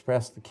you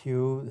express the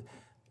Q.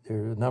 There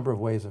are a number of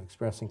ways of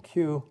expressing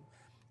Q,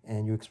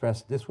 and you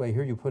express it this way.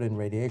 Here you put in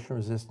radiation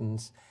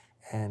resistance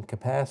and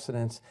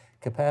capacitance.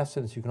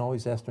 Capacitance you can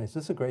always estimate.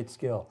 This is a great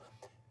skill.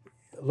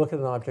 Look at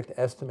an object,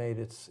 estimate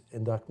its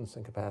inductance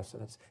and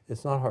capacitance.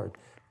 It's not hard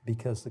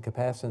because the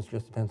capacitance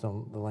just depends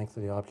on the length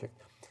of the object.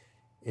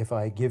 If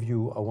I give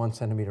you a 1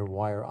 centimeter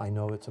wire, I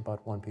know it's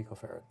about 1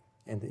 picofarad.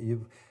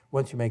 And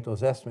once you make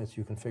those estimates,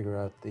 you can figure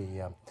out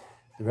the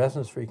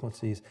resonance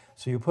frequencies.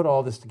 So you put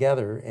all this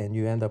together, and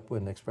you end up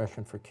with an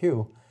expression for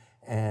Q.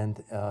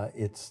 And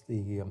it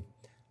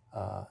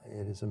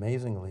is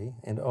amazingly,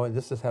 and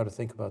this is how to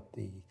think about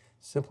the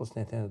simplest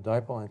antenna,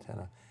 dipole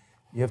antenna.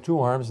 You have two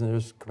arms, and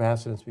there's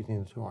capacitance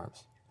between the two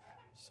arms.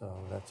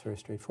 So that's very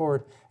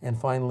straightforward. And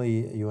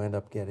finally, you end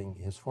up getting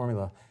his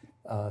formula,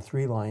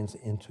 3 lines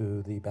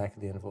into the back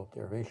of the envelope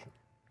derivation.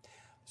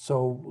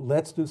 So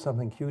let's do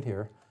something cute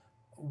here.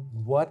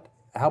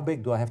 How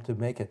big do I have to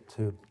make it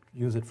to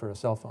use it for a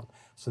cell phone?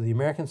 So the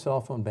American cell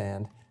phone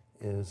band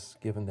is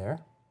given there,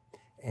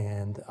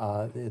 and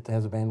it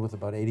has a bandwidth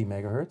about 80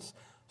 megahertz.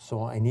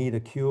 So I need a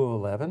Q of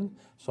 11,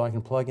 so I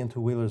can plug into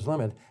Wheeler's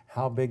limit.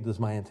 How big does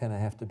my antenna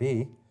have to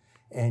be?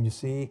 And you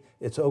see,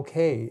 it's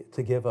okay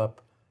to give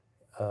up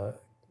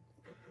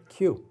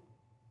Q,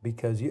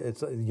 because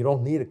you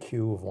don't need a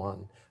Q of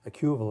 1, a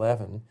Q of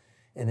 11.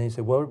 And then you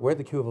say, well, where'd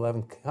the Q of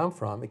 11 come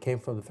from? It came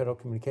from the Federal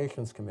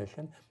Communications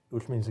Commission,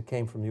 which means it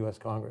came from the US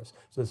Congress.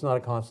 So it's not a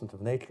constant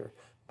of nature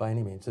by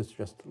any means. It's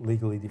just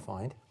legally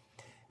defined.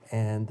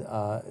 And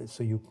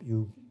so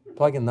you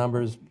plug in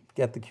numbers,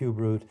 get the cube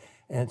root,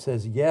 and it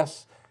says,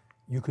 yes,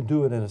 you can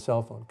do it in a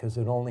cell phone because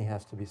it only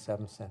has to be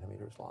 7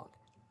 centimeters long.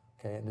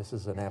 Okay, and this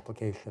is an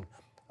application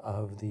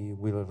of the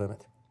Wheeler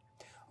limit.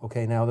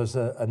 Okay, now there's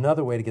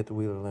another way to get the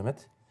Wheeler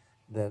limit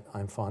that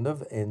I'm fond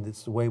of, and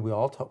it's the way we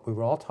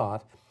were all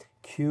taught.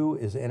 Q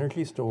is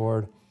energy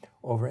stored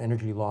over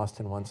energy lost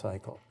in one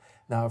cycle.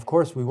 Now, of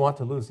course, we want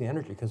to lose the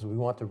energy because we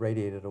want to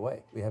radiate it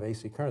away. We have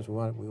AC currents. We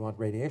want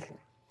radiation.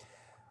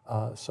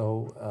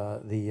 So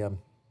the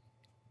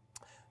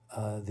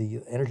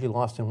energy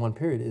lost in one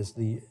period is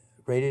the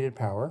radiated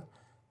power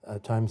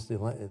times the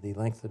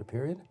length of the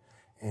period,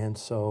 and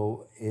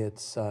so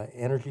it's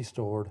energy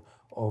stored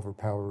over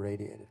power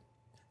radiated.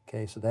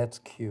 Okay, so that's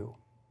Q.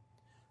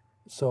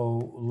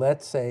 So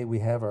let's say we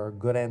have our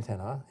good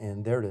antenna,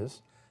 and there it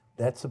is.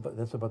 That's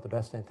about the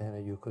best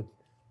antenna you could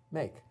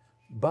make.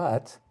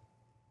 But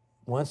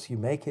once you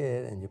make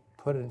it and you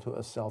put it into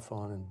a cell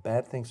phone and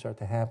bad things start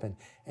to happen,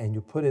 and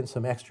you put in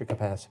some extra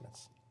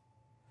capacitance.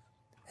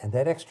 And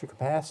that extra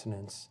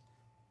capacitance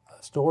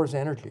stores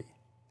energy,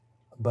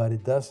 but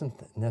it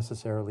doesn't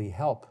necessarily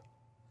help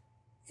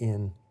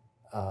in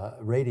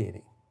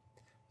radiating.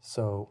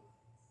 So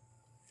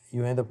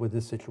you end up with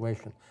this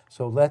situation.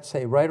 So let's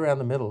say right around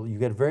the middle, you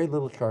get very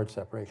little charge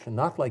separation,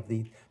 not like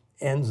the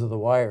ends of the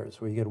wires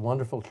where you get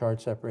wonderful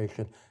charge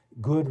separation,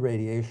 good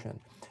radiation.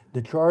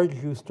 The charge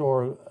you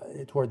store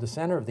toward the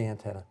center of the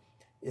antenna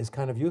is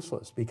kind of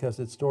useless because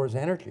it stores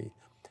energy,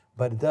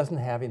 but it doesn't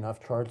have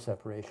enough charge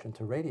separation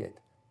to radiate.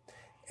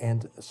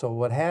 And so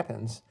what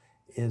happens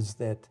is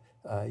that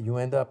you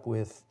end up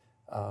with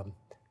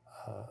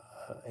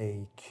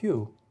a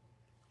Q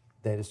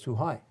that is too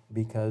high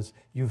because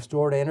you've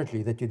stored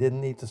energy that you didn't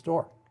need to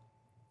store.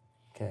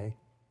 Okay,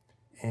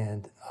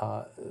 and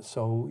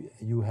so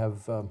you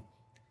have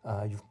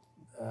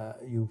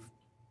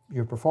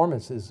your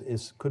performance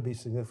could be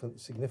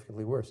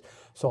significantly worse.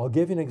 So I'll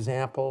give you an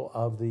example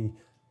of the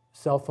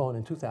cell phone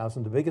in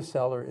 2000. The biggest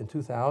seller in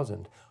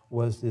 2000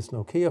 was this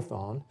Nokia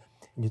phone,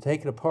 and you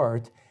take it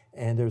apart,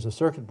 and there's a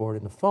circuit board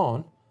in the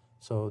phone.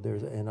 So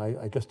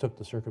I just took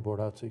the circuit board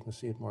out so you can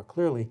see it more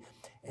clearly.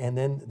 And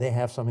then they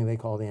have something they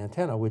call the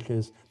antenna, which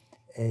is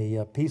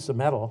a piece of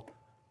metal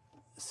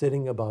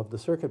sitting above the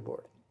circuit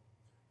board.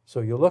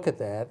 So you look at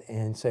that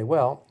and say,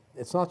 well,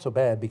 it's not so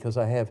bad because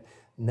I have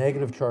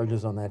negative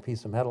charges on that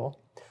piece of metal.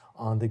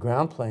 On the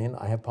ground plane,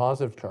 I have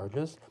positive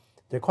charges.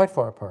 They're quite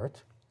far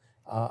apart.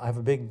 I have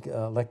a big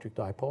electric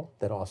dipole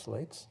that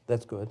oscillates.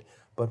 That's good.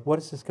 But what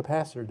is this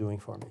capacitor doing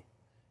for me?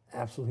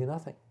 Absolutely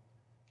nothing.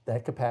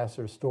 That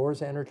capacitor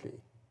stores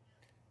energy,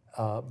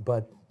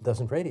 but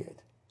doesn't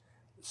radiate.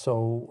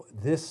 So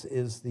this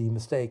is the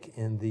mistake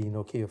in the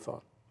Nokia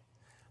phone.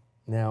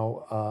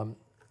 Now,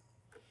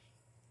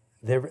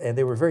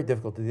 they were very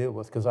difficult to deal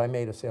with because I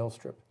made a sales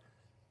trip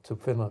to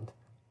Finland,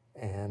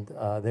 and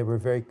they were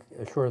very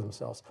sure of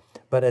themselves.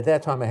 But at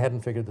that time, I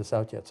hadn't figured this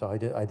out yet, so I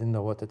didn't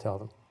know what to tell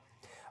them.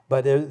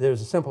 But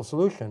there's a simple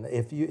solution.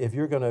 If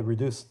you're going to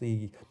reduce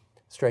the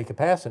stray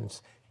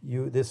capacitance,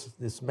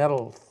 this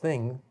metal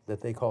thing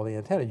that they call the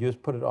antenna, you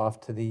just put it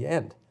off to the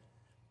end,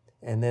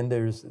 and then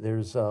there's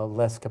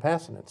less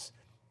capacitance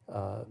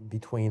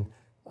between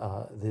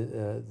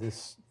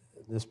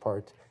this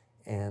part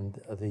and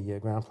the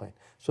ground plane.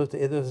 So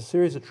there's a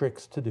series of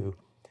tricks to do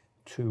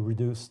to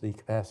reduce the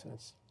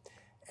capacitance.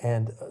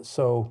 And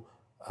so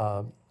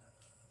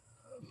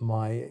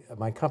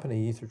my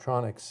company,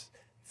 Ethertronics,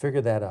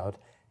 figured that out,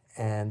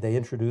 and they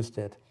introduced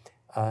it.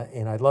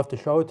 And I'd love to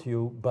show it to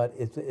you, but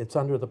it's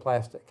under the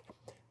plastic,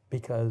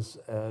 because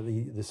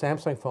the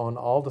Samsung phone,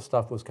 all the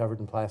stuff was covered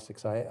in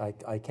plastics.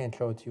 I can't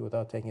show it to you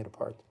without taking it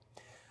apart.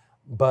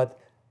 But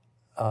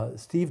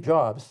Steve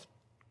Jobs,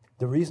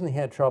 the reason he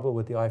had trouble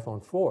with the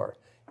iPhone 4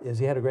 is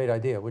he had a great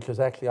idea, which is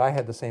actually, I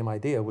had the same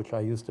idea, which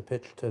I used to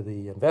pitch to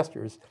the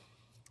investors,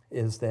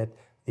 is that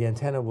the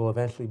antenna will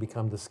eventually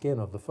become the skin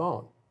of the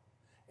phone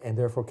and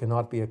therefore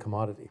cannot be a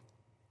commodity.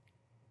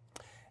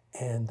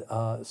 And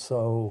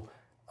so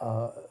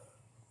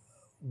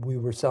we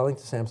were selling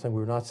to Samsung,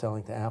 we were not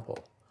selling to Apple.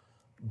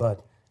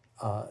 But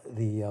I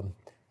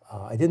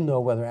didn't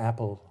know whether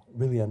Apple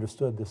really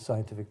understood this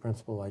scientific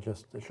principle I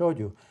just showed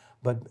you.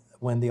 But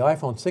when the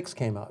iPhone 6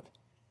 came out,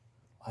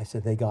 I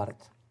said, they got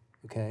it,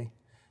 okay?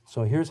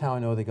 So here's how I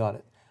know they got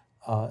it.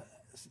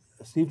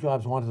 Steve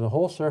Jobs wanted the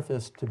whole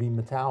surface to be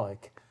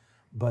metallic,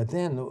 but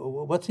then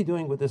what's he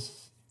doing with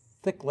this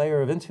thick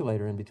layer of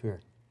insulator in between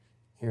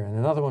here and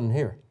another one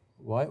here?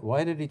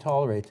 Why did he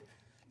tolerate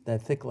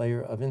that thick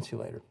layer of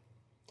insulator?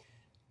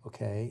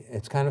 Okay,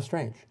 it's kind of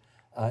strange.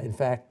 In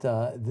fact,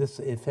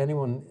 if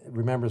anyone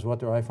remembers what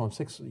their iPhone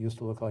 6 used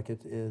to look like,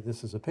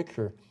 this is a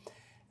picture.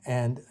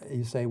 And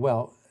you say,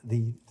 well,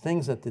 the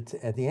things at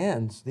the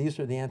ends, these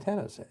are the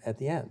antennas at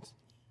the ends.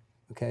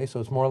 Okay, so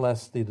it's more or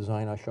less the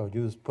design I showed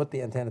you, is put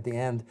the antenna at the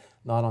end,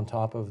 not on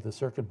top of the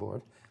circuit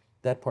board.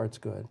 That part's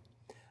good.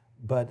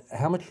 But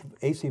how much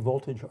AC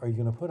voltage are you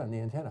going to put on the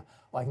antenna?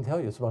 Well, I can tell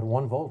you, it's about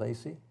 1 volt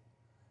AC.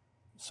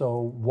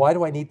 So why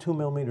do I need 2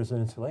 millimeters of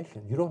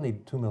insulation? You don't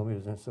need 2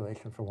 millimeters of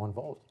insulation for 1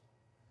 volt.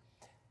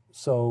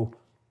 So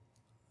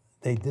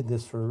they did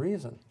this for a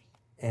reason.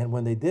 And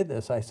when they did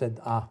this, I said,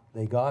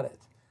 they got it.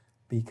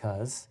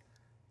 Because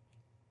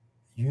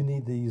you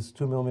need these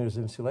 2 millimeters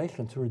of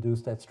insulation to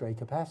reduce that stray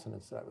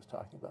capacitance that I was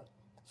talking about.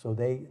 So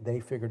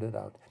they figured it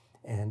out,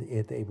 and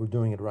they were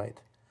doing it right.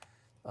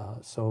 That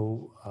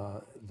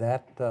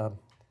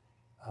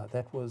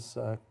was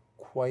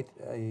quite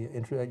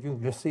interesting. You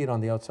can just see it on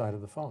the outside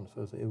of the phone.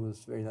 So it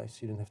was very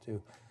nice. You didn't have to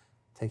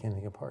take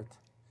anything apart.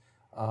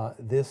 And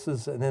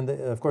then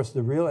of course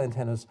the real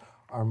antennas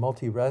are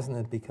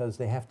multi-resonant because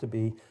they have to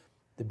be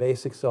the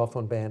basic cell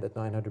phone band at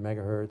 900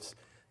 megahertz,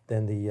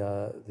 then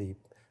the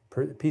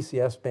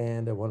PCS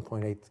band at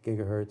 1.8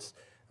 gigahertz,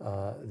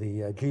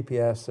 the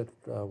GPS at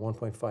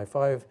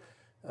 1.55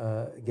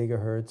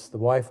 gigahertz, the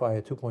Wi-Fi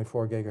at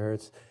 2.4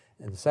 gigahertz,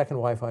 and the second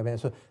Wi-Fi band.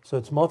 So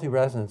it's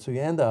multi-resonant. So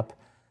you end up,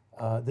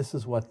 this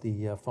is what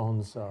the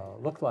phones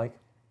look like.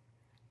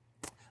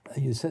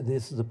 You said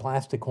this is the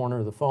plastic corner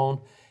of the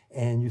phone,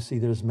 and you see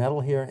there's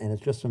metal here, and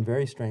it's just some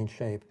very strange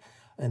shape.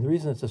 And the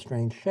reason it's a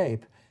strange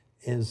shape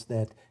is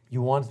that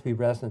you want it to be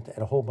resonant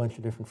at a whole bunch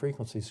of different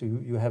frequencies. So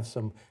you have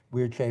some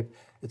weird shape.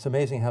 It's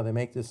amazing how they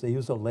make this. They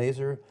use a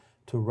laser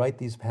to write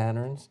these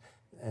patterns.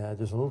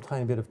 There's a little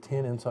tiny bit of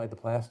tin inside the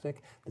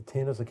plastic. The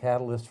tin is a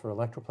catalyst for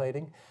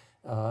electroplating.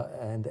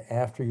 And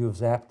after you've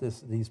zapped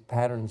these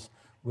patterns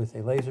with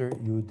a laser,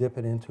 you dip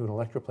it into an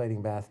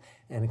electroplating bath,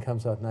 and it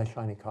comes out nice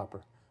shiny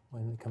copper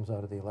when it comes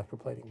out of the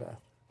electroplating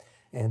bath.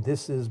 And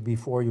this is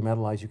before you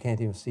metalize. You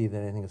can't even see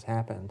that anything has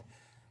happened.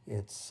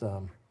 It's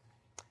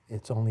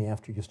only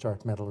after you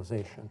start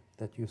metallization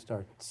that you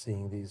start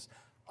seeing these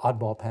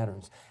oddball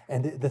patterns.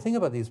 And the thing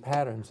about these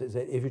patterns is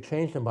that if you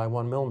change them by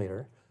 1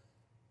 millimeter,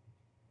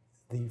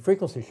 the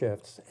frequency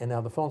shifts, and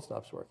now the phone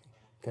stops working.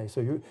 Okay,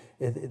 so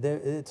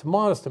it's a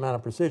modest amount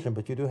of precision,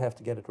 but you do have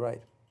to get it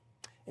right.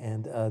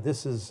 And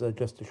this is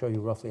just to show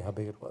you roughly how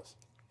big it was.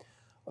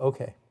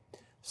 Okay,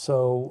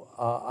 so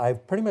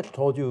I've pretty much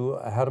told you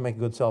how to make a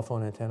good cell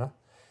phone antenna.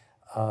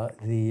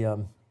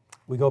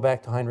 We go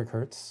back to Heinrich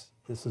Hertz.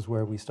 This is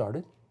where we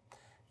started.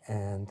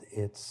 And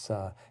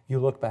you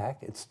look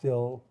back, it's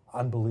still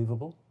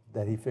unbelievable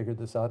that he figured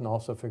this out and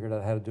also figured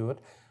out how to do it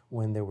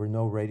when there were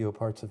no radio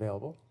parts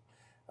available.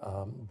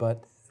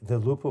 But the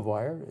loop of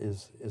wire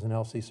is an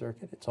LC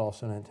circuit. It's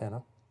also an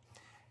antenna.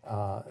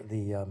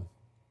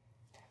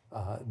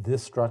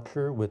 This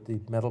structure with the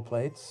metal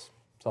plates,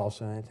 it's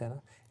also an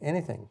antenna.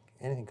 Anything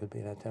could be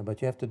an antenna,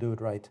 but you have to do it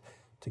right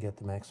to get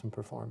the maximum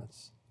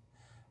performance.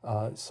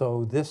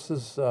 So this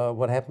is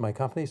what happened to my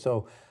company.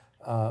 So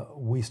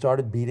we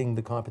started beating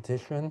the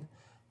competition,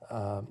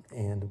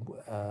 and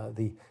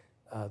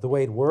the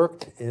way it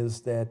worked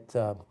is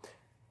that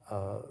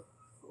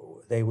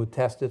they would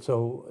test it.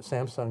 So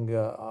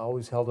Samsung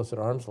always held us at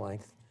arm's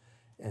length,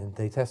 and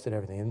they tested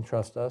everything. They didn't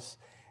trust us,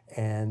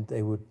 and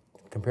they would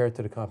compare it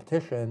to the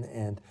competition,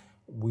 and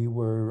we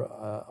were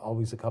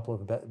always a couple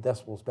of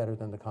decibels better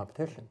than the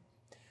competition.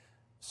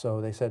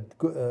 So they said,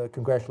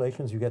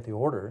 congratulations, you get the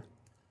order,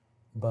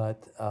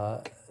 but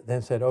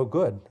then said, oh,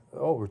 good.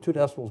 Oh, we're 2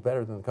 decibels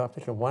better than the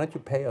competition. Why don't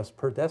you pay us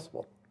per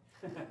decibel?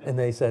 And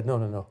they said, no,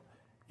 no, no,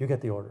 you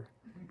get the order.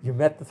 You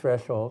met the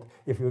threshold.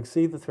 If you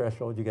exceed the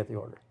threshold, you get the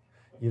order.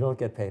 You don't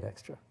get paid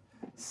extra.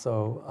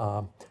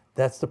 So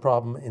that's the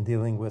problem in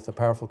dealing with a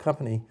powerful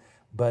company.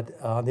 But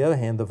on the other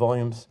hand, the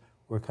volumes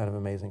were kind of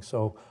amazing.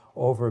 So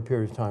over a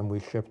period of time, we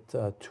shipped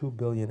 2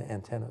 billion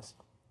antennas,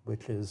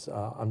 which is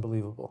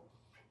unbelievable,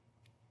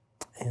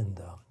 and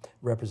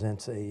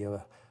represents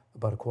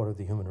about a quarter of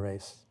the human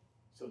race.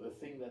 So the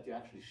thing that you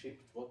actually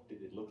shipped, what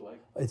did it look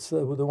like? It's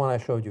the one I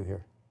showed you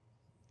here.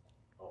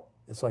 Oh,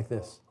 It's like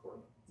this.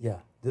 Yeah,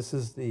 this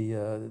is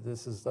the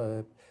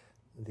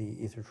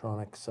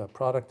Ethertronics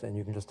product, and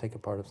you can just take a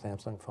part of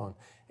Samsung phone,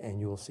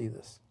 and you will see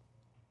this.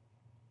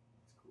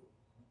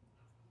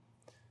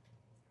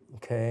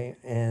 Okay,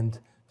 and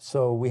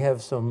so we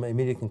have some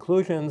immediate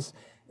conclusions,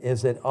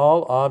 is that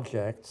all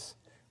objects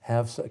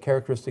have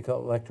characteristic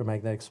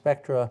electromagnetic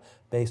spectra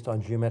based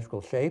on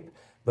geometrical shape,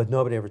 but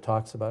nobody ever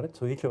talks about it.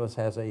 So each of us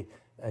has a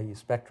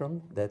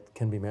spectrum that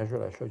can be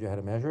measured. I showed you how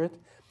to measure it.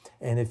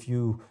 And if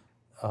you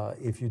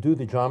do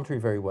the geometry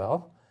very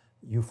well,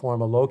 you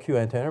form a low Q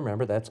antenna.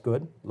 Remember, that's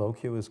good. Low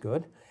Q is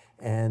good.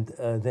 And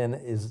then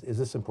is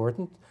this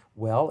important?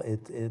 Well,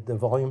 the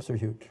volumes are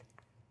huge.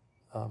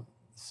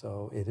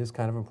 So it is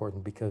kind of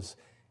important because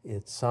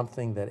it's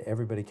something that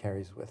everybody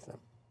carries with them.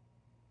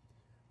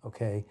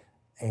 Okay,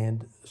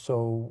 and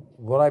so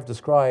what I've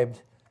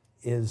described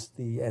is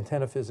the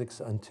antenna physics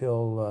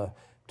until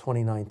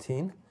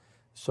 2019.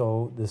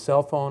 So the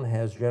cell phone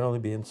has generally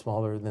been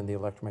smaller than the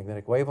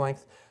electromagnetic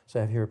wavelength. So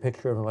I have here a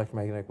picture of an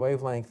electromagnetic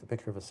wavelength, a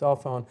picture of a cell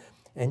phone.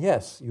 And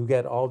yes, you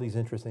get all these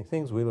interesting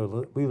things,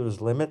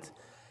 Wheeler's limit,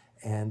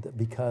 and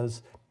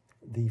because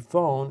the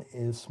phone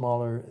is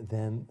smaller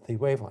than the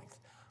wavelength.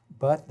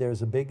 But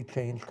there's a big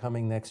change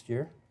coming next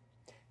year,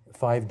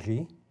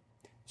 5G.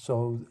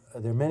 So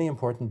there are many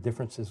important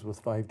differences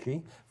with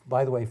 5G.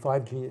 By the way,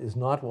 5G is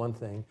not one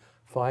thing.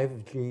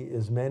 5G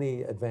is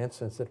many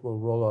advancements that will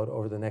roll out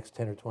over the next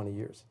 10 or 20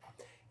 years.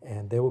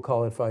 And they will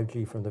call it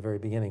 5G from the very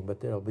beginning, but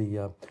there'll be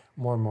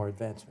more and more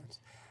advancements.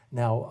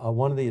 Now,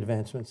 one of the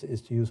advancements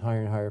is to use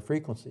higher and higher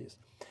frequencies.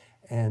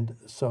 And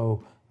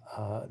so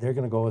they're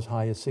going to go as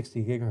high as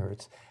 60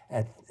 gigahertz.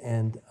 As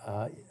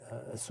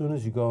soon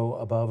as you go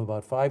above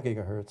about 5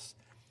 gigahertz,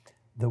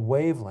 the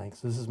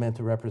wavelengths, this is meant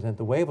to represent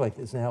the wavelength,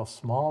 is now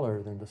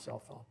smaller than the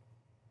cell phone.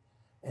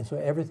 And so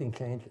everything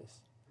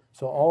changes.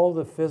 So all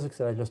the physics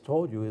that I just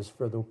told you is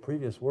for the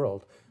previous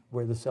world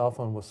where the cell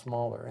phone was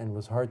smaller and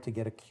was hard to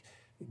get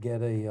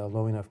a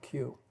low enough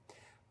Q.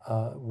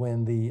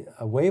 When the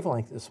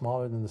wavelength is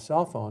smaller than the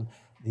cell phone,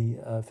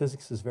 the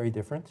physics is very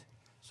different.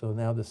 So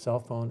now the cell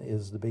phone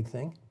is the big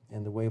thing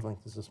and the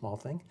wavelength is the small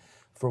thing.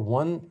 For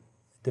one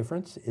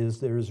difference is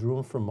there is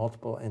room for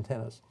multiple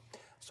antennas.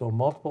 So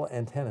multiple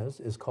antennas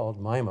is called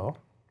MIMO.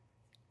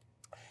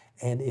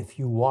 And if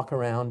you walk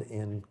around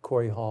in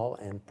Corey Hall,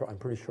 and I'm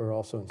pretty sure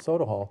also in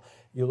Soda Hall,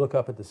 you look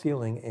up at the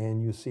ceiling and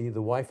you see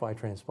the Wi-Fi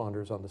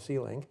transponders on the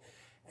ceiling.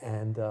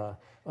 And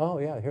oh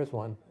yeah, here's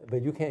one.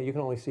 But you can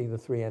only see the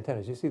 3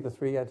 antennas. You see the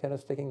 3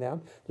 antennas sticking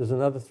down? There's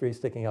another 3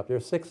 sticking up.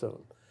 There's 6 of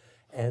them.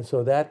 And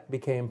so that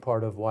became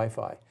part of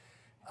Wi-Fi.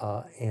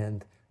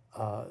 The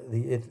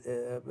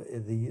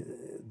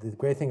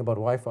great thing about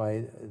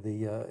Wi-Fi,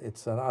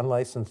 it's an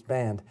unlicensed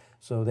band,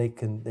 so they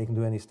can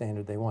do any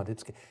standard they want.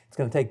 It's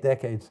going to take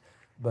decades,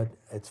 but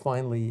it's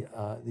finally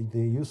the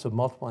use of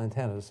multiple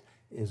antennas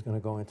is going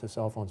to go into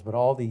cell phones. But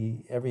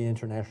every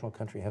international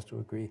country has to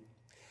agree,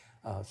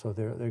 so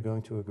they're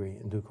going to agree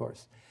in due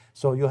course.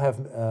 So you'll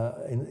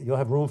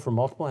have room for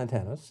multiple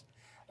antennas.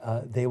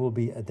 They will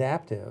be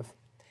adaptive,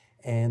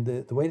 and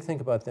the way to think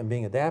about them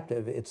being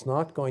adaptive, it's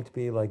not going to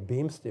be like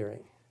beam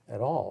steering at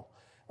all.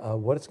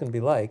 What it's going to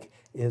be like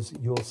is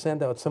you'll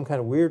send out some kind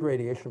of weird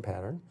radiation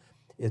pattern.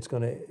 It's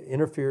going to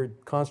interfere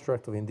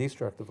constructively and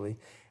destructively.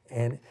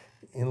 And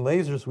in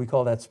lasers, we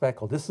call that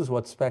speckle. This is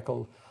what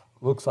speckle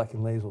looks like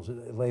in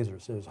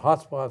lasers. There's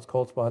hot spots,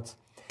 cold spots.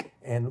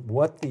 And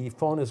what the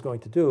phone is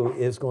going to do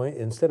is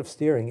instead of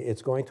steering,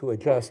 it's going to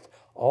adjust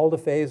all the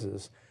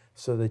phases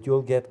so that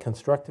you'll get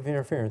constructive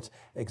interference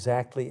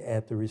exactly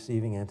at the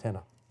receiving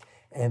antenna.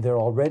 And they're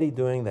already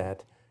doing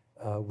that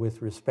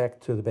with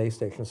respect to the base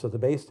station. So the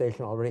base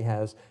station already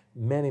has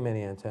many,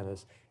 many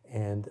antennas,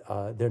 and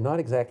they're not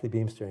exactly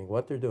beam steering.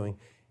 What they're doing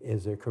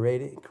is they're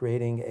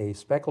creating a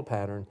speckle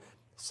pattern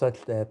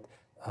such that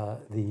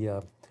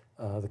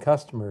the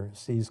customer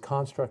sees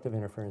constructive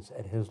interference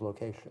at his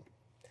location.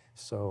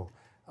 So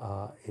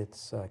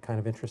it's kind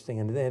of interesting.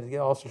 And then it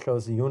also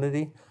shows the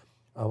unity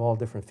of all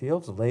different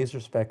fields, laser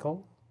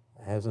speckle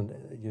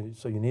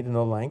So you need to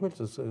know the language.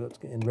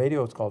 In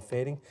radio, it's called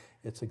fading.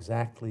 It's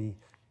exactly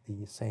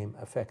the same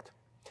effect.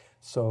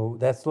 So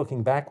that's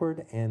looking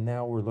backward, and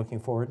now we're looking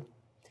forward,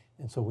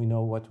 and so we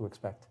know what to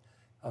expect.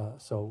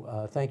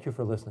 Thank you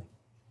for listening.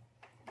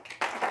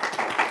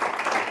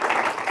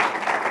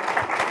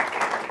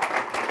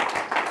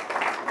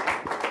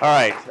 All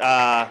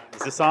right,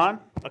 is this on?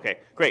 Okay,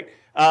 great.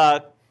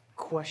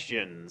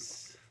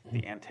 Questions?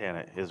 The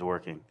antenna is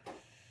working.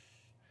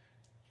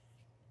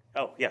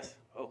 Oh, yes.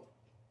 Oh,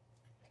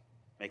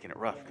 making it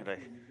rough. Could I?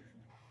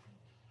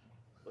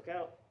 Look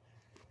out.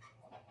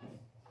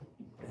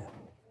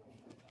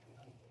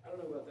 I don't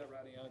know about that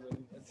routing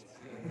algorithm. That's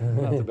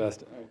not the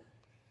best.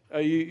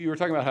 You were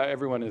talking about how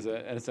everyone is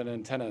an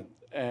antenna,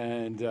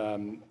 and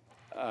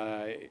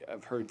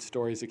I've heard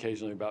stories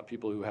occasionally about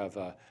people who have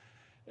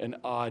an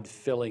odd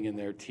filling in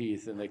their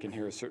teeth, and they can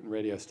hear a certain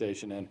radio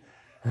station. And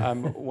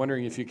I'm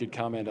wondering if you could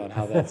comment on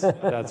how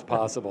that's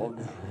possible.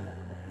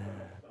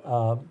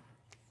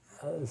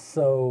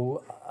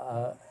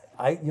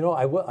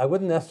 I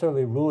wouldn't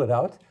necessarily rule it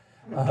out,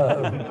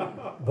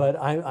 but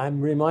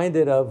I'm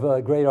reminded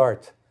of great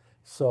art.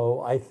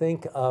 So I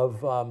think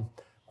of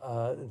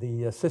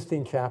the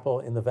Sistine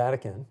Chapel in the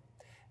Vatican,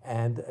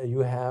 and you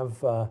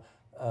have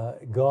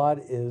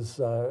God is,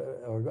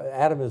 or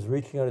Adam is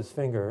reaching out his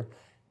finger,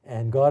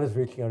 and God is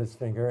reaching out his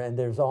finger, and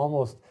they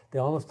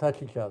almost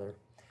touch each other,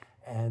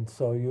 and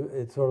so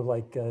it's sort of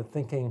like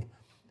thinking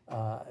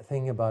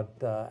about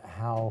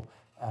how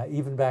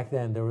even back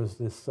then there was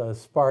this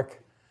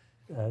spark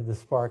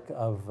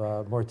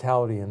of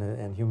mortality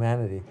and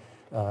humanity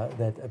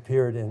that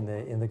appeared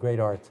in the great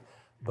art.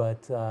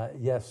 But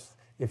yes,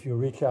 if you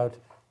reach out,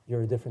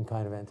 you're a different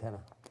kind of antenna.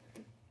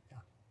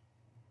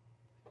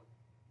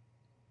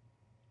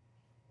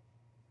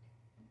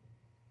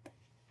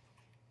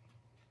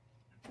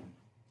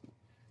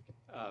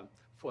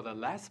 For the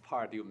last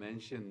part, you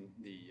mentioned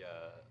the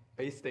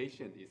base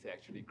station is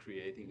actually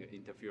creating an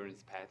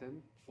interference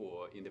pattern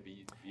for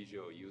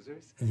individual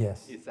users.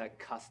 Yes. Is that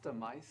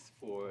customized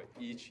for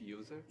each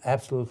user?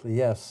 Absolutely,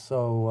 yes.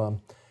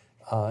 So,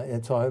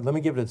 let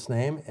me give it its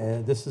name.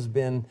 This has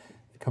been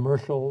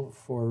commercial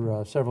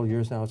for several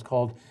years now. It's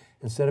called,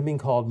 instead of being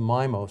called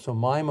MIMO, so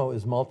MIMO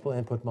is multiple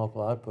input,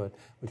 multiple output,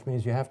 which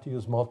means you have to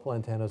use multiple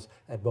antennas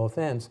at both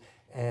ends.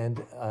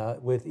 And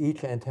with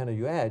each antenna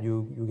you add,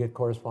 you get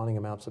corresponding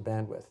amounts of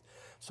bandwidth.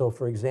 So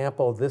for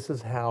example, this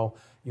is how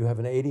you have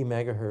an 80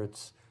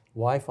 megahertz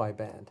Wi-Fi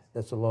band.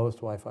 That's the lowest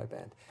Wi-Fi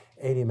band,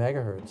 80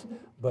 megahertz.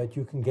 But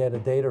you can get a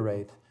data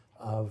rate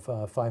of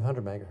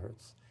 500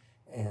 megahertz.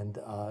 And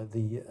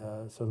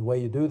so the way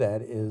you do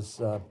that is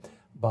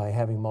by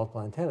having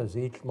multiple antennas.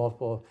 Each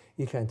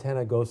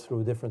antenna goes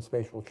through a different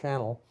spatial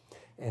channel.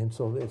 And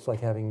so it's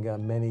like having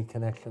many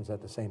connections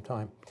at the same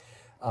time.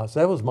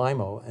 So that was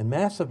MIMO, and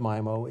massive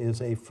MIMO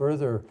is a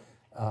further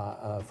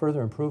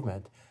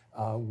improvement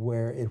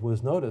where it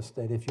was noticed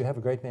that if you have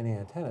a great many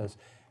antennas,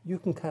 you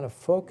can kind of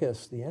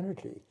focus the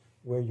energy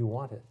where you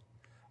want it.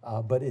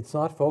 But it's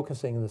not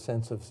focusing in the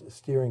sense of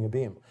steering a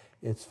beam.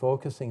 It's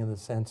focusing in the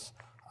sense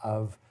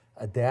of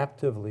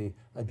adaptively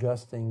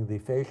adjusting the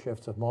phase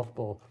shifts of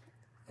multiple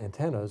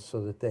antennas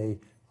so that they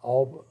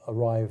all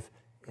arrive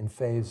in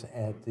phase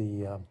at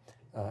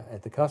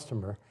the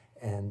customer,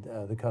 and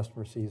the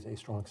customer sees a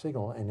strong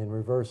signal, and in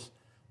reverse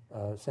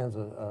sends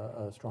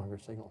a stronger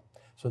signal.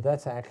 So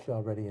that's actually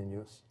already in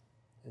use.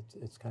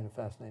 It's kind of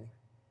fascinating.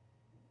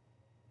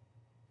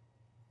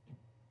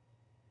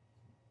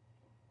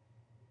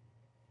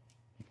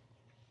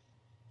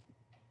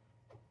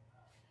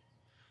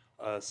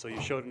 So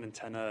you showed an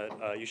antenna.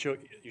 You showed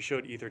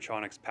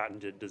Ethertronic's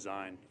patented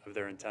design of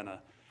their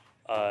antenna.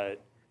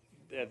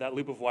 That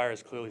loop of wire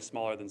is clearly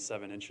smaller than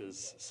 7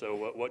 inches. So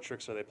what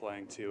tricks are they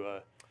playing to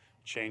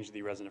change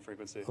the resonant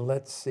frequency?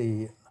 Let's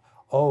see.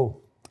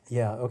 Oh,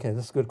 yeah, okay,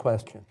 this is a good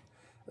question.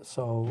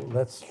 So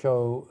let's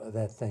show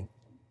that thing.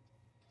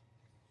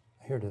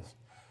 Here it is.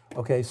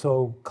 Okay,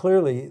 so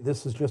clearly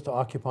this is just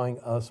occupying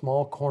a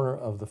small corner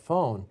of the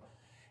phone,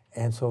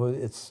 and so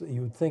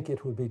you'd think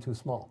it would be too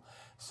small.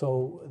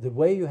 So the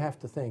way you have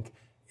to think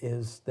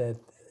is that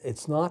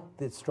it's not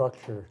the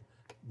structure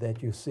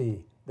that you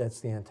see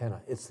that's the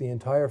antenna. It's the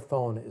entire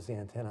phone is the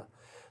antenna.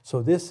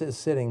 So this is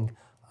sitting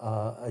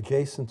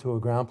adjacent to a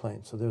ground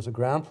plane. So there's a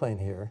ground plane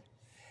here,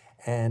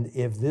 and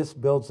if this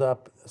builds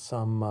up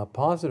some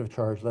positive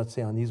charge, let's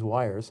say on these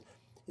wires,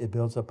 it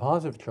builds a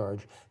positive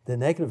charge, the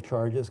negative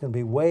charge is going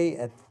to be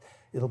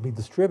it'll be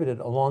distributed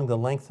along the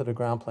length of the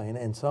ground plane,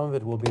 and some of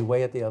it will be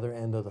way at the other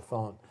end of the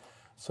phone.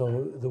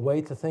 So the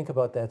way to think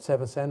about that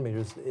 7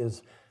 centimeters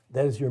is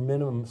that is your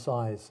minimum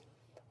size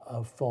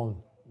of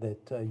phone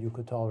that you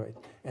could tolerate.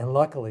 And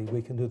luckily,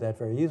 we can do that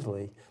very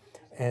easily.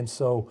 And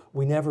so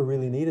we never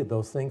really needed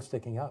those things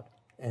sticking out.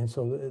 And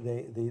so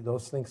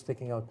those things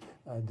sticking out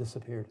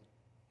disappeared.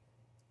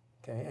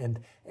 Okay,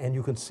 and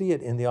you can see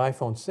it in the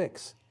iPhone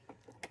 6.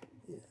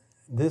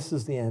 This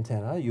is the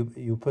antenna.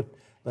 You put,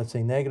 let's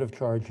say, negative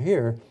charge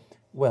here.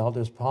 Well,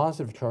 there's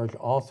positive charge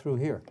all through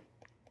here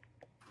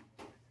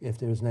if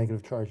there's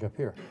negative charge up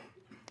here.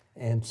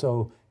 And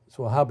so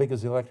So how big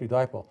is the electric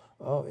dipole?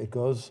 Oh, it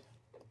goes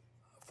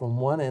from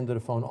one end of the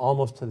phone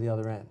almost to the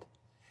other end.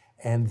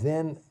 And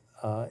then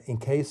in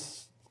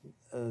case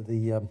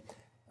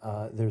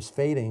there's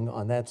fading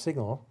on that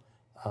signal,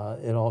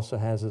 it also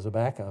has as a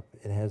backup,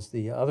 it has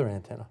the other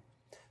antenna.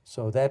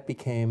 So that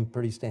became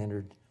pretty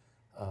standard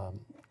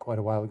quite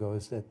a while ago,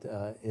 is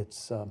that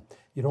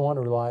you don't want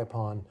to rely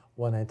upon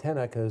one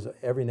antenna because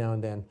every now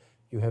and then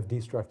you have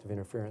destructive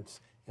interference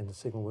and the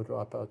signal would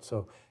drop out.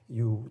 So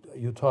you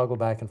toggle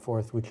back and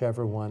forth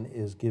whichever one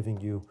is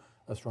giving you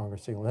a stronger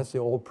signal. That's the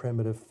old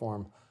primitive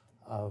form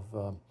of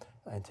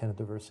antenna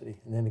diversity.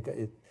 And then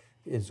it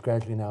is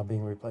gradually now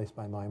being replaced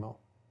by MIMO.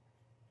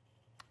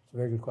 It's a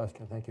very good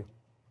question, thank you.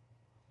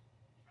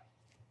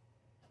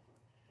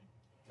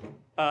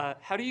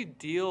 How do you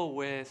deal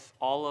with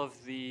all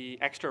of the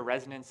extra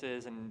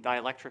resonances and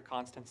dielectric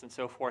constants and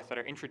so forth that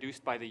are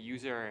introduced by the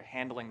user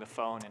handling the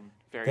phone in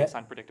various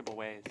unpredictable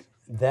ways?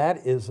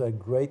 That is a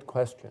great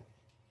question.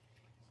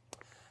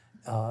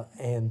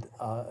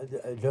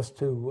 Just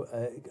to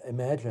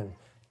imagine,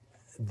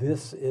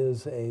 this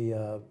is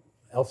a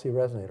LC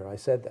resonator. I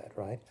said that,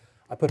 right?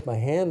 I put my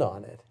hand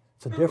on it.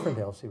 It's a different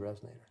LC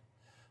resonator.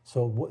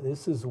 So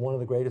this is one of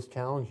the greatest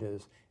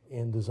challenges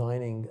in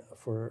designing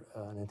for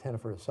an antenna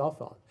for a cell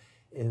phone,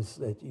 is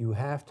that you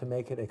have to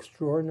make it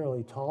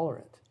extraordinarily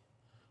tolerant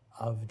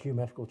of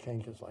geometrical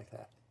changes like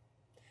that.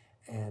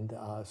 And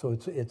so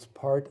it's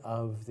part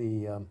of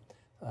the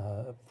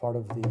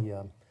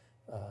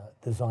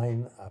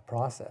design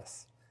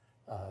process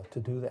to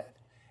do that.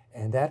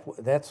 And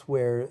that's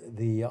where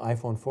the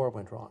iPhone 4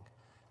 went wrong.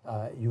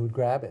 You would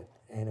grab it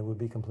and it would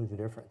be completely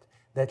different.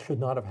 That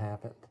should not have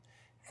happened.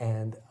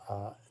 And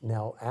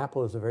now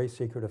Apple is a very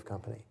secretive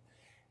company.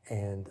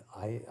 And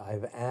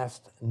I've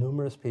asked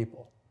numerous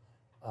people,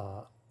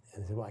 and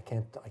they said, well, I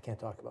can't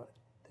talk about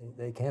it.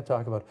 They can't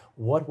talk about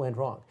what went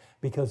wrong.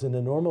 Because in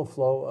the normal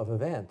flow of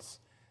events,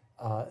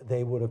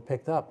 they would have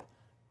picked up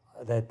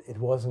that it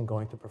wasn't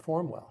going to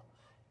perform well,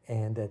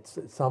 and that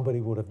somebody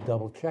would have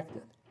double-checked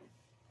it,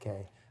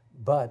 okay?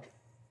 But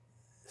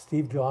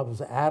Steve Jobs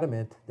was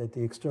adamant that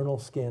the external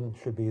skin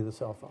should be the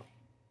cell phone.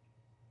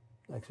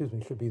 Excuse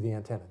me, should be the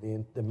antenna.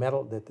 The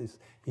metal that is,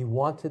 he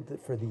wanted,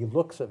 for the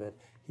looks of it,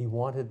 he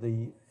wanted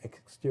the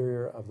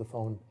exterior of the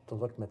phone to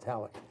look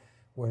metallic,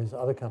 whereas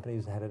other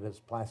companies had it as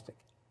plastic.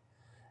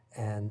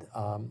 And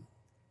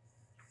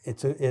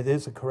it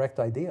is a correct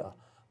idea,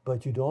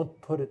 but you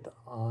don't put it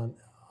on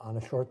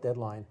a short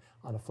deadline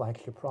on a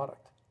flagship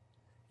product.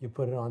 You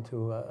put it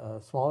onto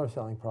a smaller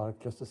selling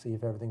product just to see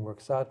if everything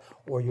works out,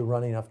 or you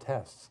run enough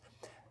tests.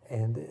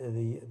 And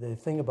the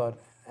thing about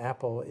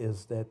Apple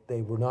is that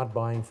they were not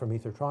buying from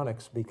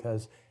Ethertronics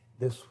because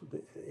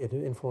it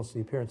influenced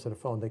the appearance of the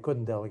phone. They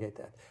couldn't delegate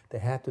that. They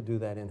had to do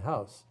that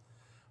in-house.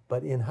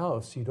 But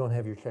in-house, you don't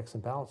have your checks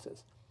and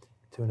balances.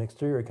 To an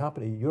exterior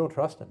company, you don't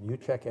trust them. You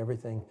check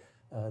everything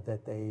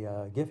that they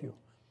give you.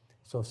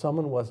 So if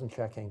someone wasn't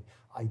checking,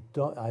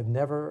 I've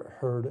never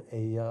heard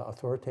a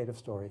authoritative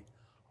story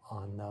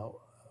on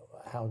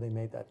how they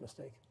made that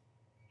mistake.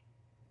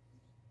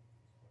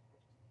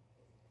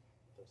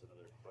 There's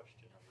another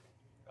question.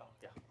 Oh,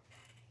 yeah.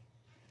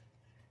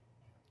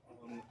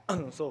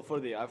 So for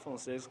the iPhone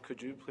 6,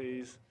 could you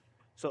please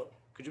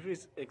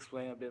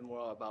explain a bit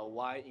more about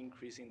why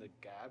increasing the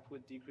gap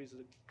would decrease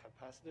the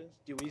capacitance?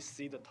 Do we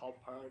see the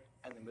top part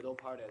and the middle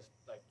part as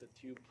like the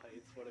two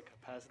plates for the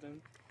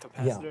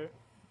capacitor?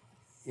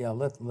 Yeah,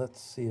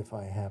 let's see if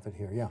I have it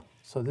here. Yeah,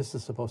 so this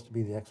is supposed to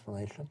be the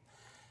explanation.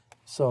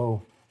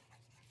 So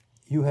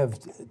you have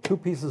two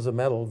pieces of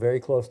metal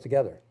very close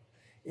together.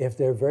 If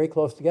they're very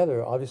close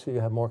together, obviously you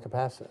have more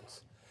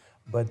capacitance.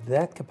 But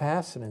that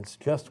capacitance,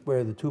 just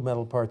where the two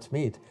metal parts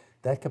meet,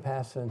 that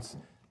capacitance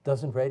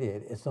doesn't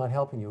radiate. It's not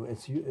helping you.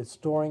 It's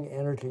storing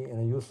energy in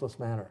a useless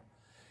manner.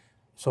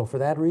 So for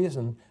that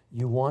reason,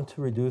 you want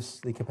to reduce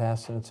the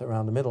capacitance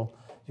around the middle.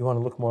 You want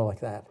to look more like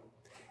that.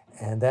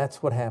 And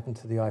that's what happened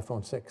to the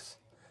iPhone 6.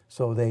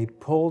 So they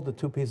pulled the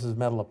two pieces of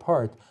metal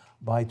apart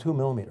by 2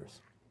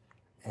 millimeters.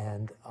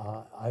 And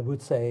I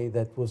would say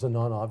that was a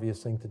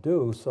non-obvious thing to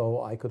do,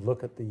 so I could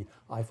look at the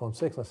iPhone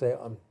 6 and say,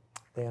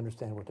 they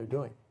understand what they're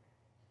doing.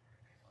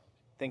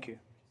 Thank you.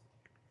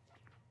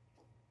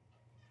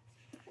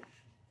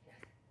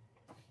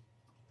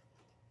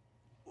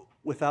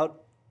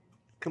 Without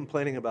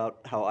complaining about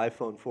how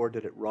iPhone 4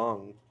 did it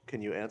wrong,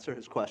 can you answer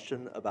his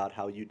question about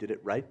how you did it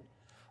right?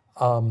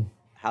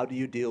 How do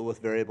you deal with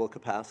variable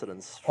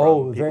capacitance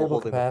from people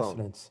holding the phone?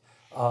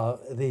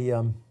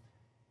 Capacitance.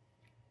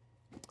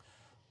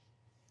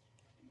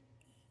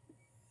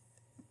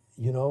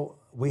 You know,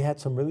 we had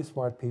some really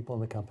smart people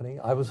in the company.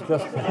 I was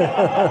just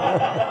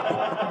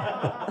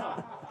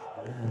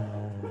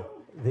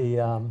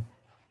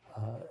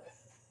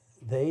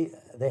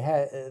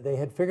they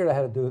had figured out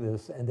how to do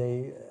this, and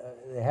they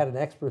had an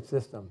expert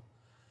system,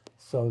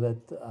 so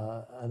that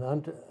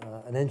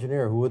an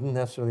engineer who wouldn't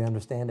necessarily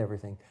understand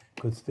everything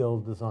could still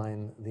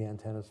design the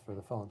antennas for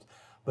the phones.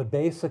 But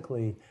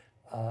basically,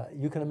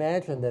 you can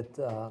imagine that,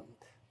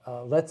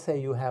 let's say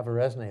you have a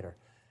resonator.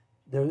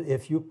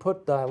 if you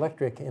put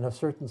dielectric in a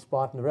certain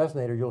spot in the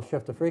resonator, you'll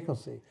shift the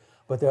frequency.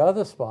 But there are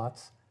other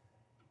spots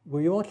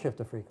where you won't shift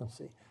the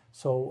frequency.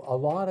 So a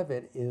lot of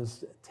it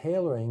is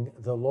tailoring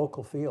the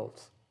local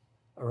fields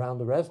around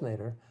the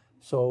resonator,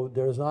 so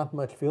there's not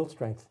much field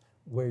strength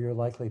where you're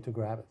likely to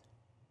grab it.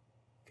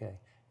 Okay,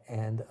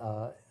 and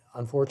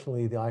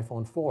unfortunately, the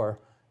iPhone 4,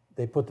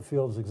 they put the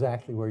fields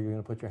exactly where you're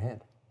going to put your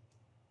hand.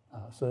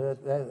 So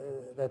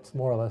that's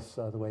more or less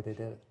the way they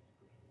did it.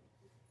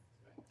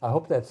 I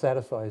hope that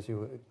satisfies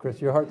you, Chris.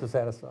 You're hard to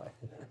satisfy.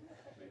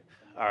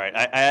 All right,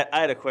 I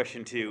had a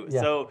question too.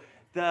 Yeah. So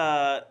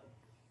the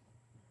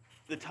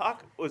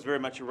talk was very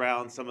much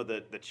around some of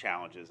the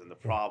challenges and the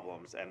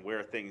problems and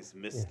where things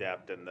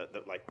misstepped, and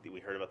like we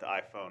heard about the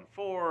iPhone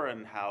 4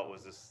 and how it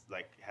was just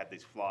like had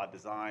these flawed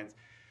designs.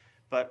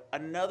 But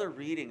another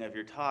reading of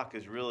your talk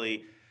is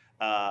really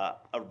a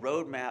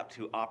roadmap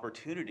to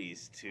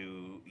opportunities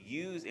to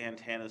use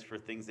antennas for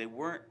things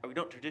we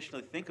don't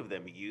traditionally think of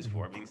them used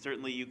for. I mean,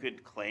 certainly you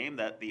could claim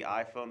that the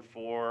iPhone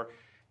 4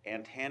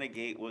 antenna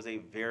gate was a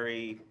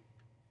very,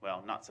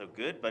 well, not so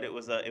good, but it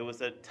was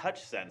a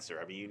touch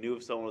sensor. I mean, you knew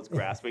if someone was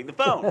grasping the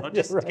phone. Well,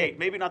 just Right. Okay,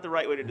 maybe not the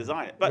right way to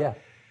design it. But Yeah.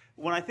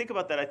 when I think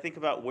about that, I think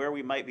about where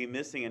we might be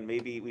missing, and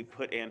maybe we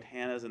put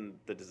antennas and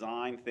the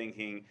design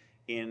thinking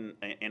in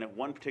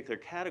one particular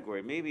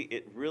category. Maybe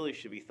it really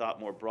should be thought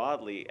more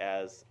broadly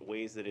as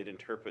ways that it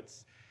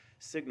interprets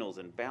signals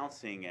and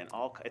bouncing and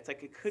all. It's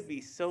like it could be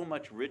so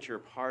much richer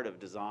part of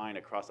design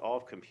across all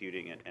of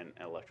computing and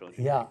electrical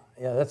engineering.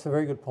 Yeah, that's a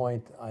very good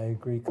point. I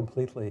agree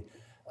completely.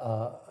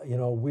 You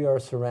know, we are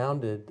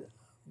surrounded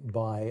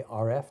by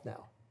RF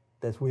now.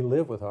 We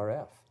live with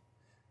RF.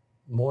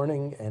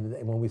 Morning and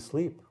when we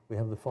sleep, we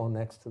have the phone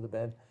next to the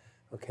bed.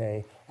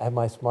 Okay, I have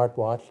my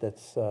smartwatch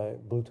that's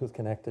Bluetooth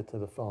connected to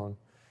the phone,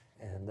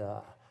 and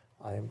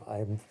I'm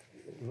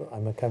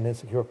a kind of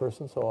insecure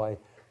person, so I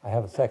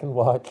have a second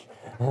watch.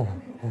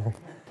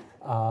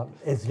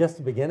 It's just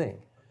the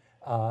beginning.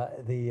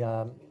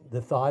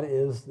 The thought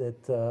is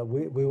that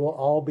we will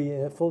all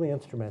be fully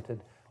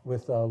instrumented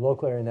with a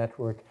local area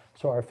network,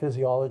 so our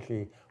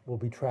physiology will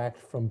be tracked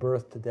from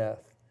birth to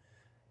death,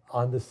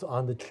 on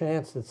the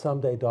chance that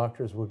someday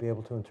doctors will be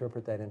able to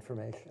interpret that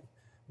information.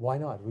 Why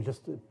not?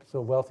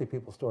 So wealthy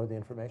people store the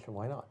information.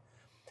 Why not?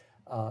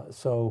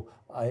 So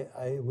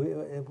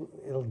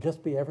it'll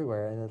just be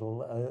everywhere, and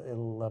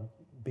it'll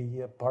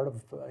be a part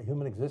of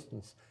human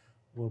existence.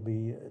 Will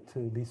be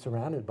to be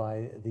surrounded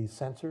by these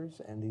sensors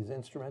and these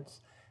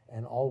instruments,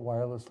 and all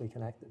wirelessly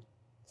connected.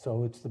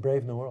 So it's the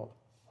brave new world.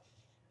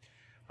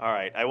 All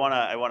right, I want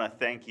to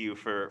thank you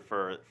for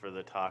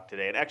the talk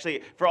today, and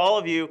actually for all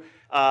of you,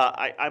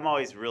 I'm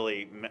always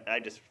I'm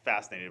just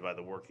fascinated by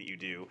the work that you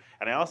do,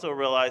 and I also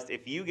realized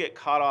if you get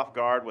caught off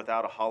guard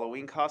without a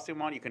Halloween costume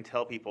on, you can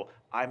tell people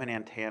I'm an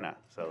antenna.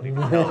 So you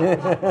can tell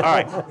them. All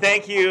right,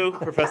 thank you,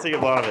 Professor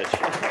Yablonovitch.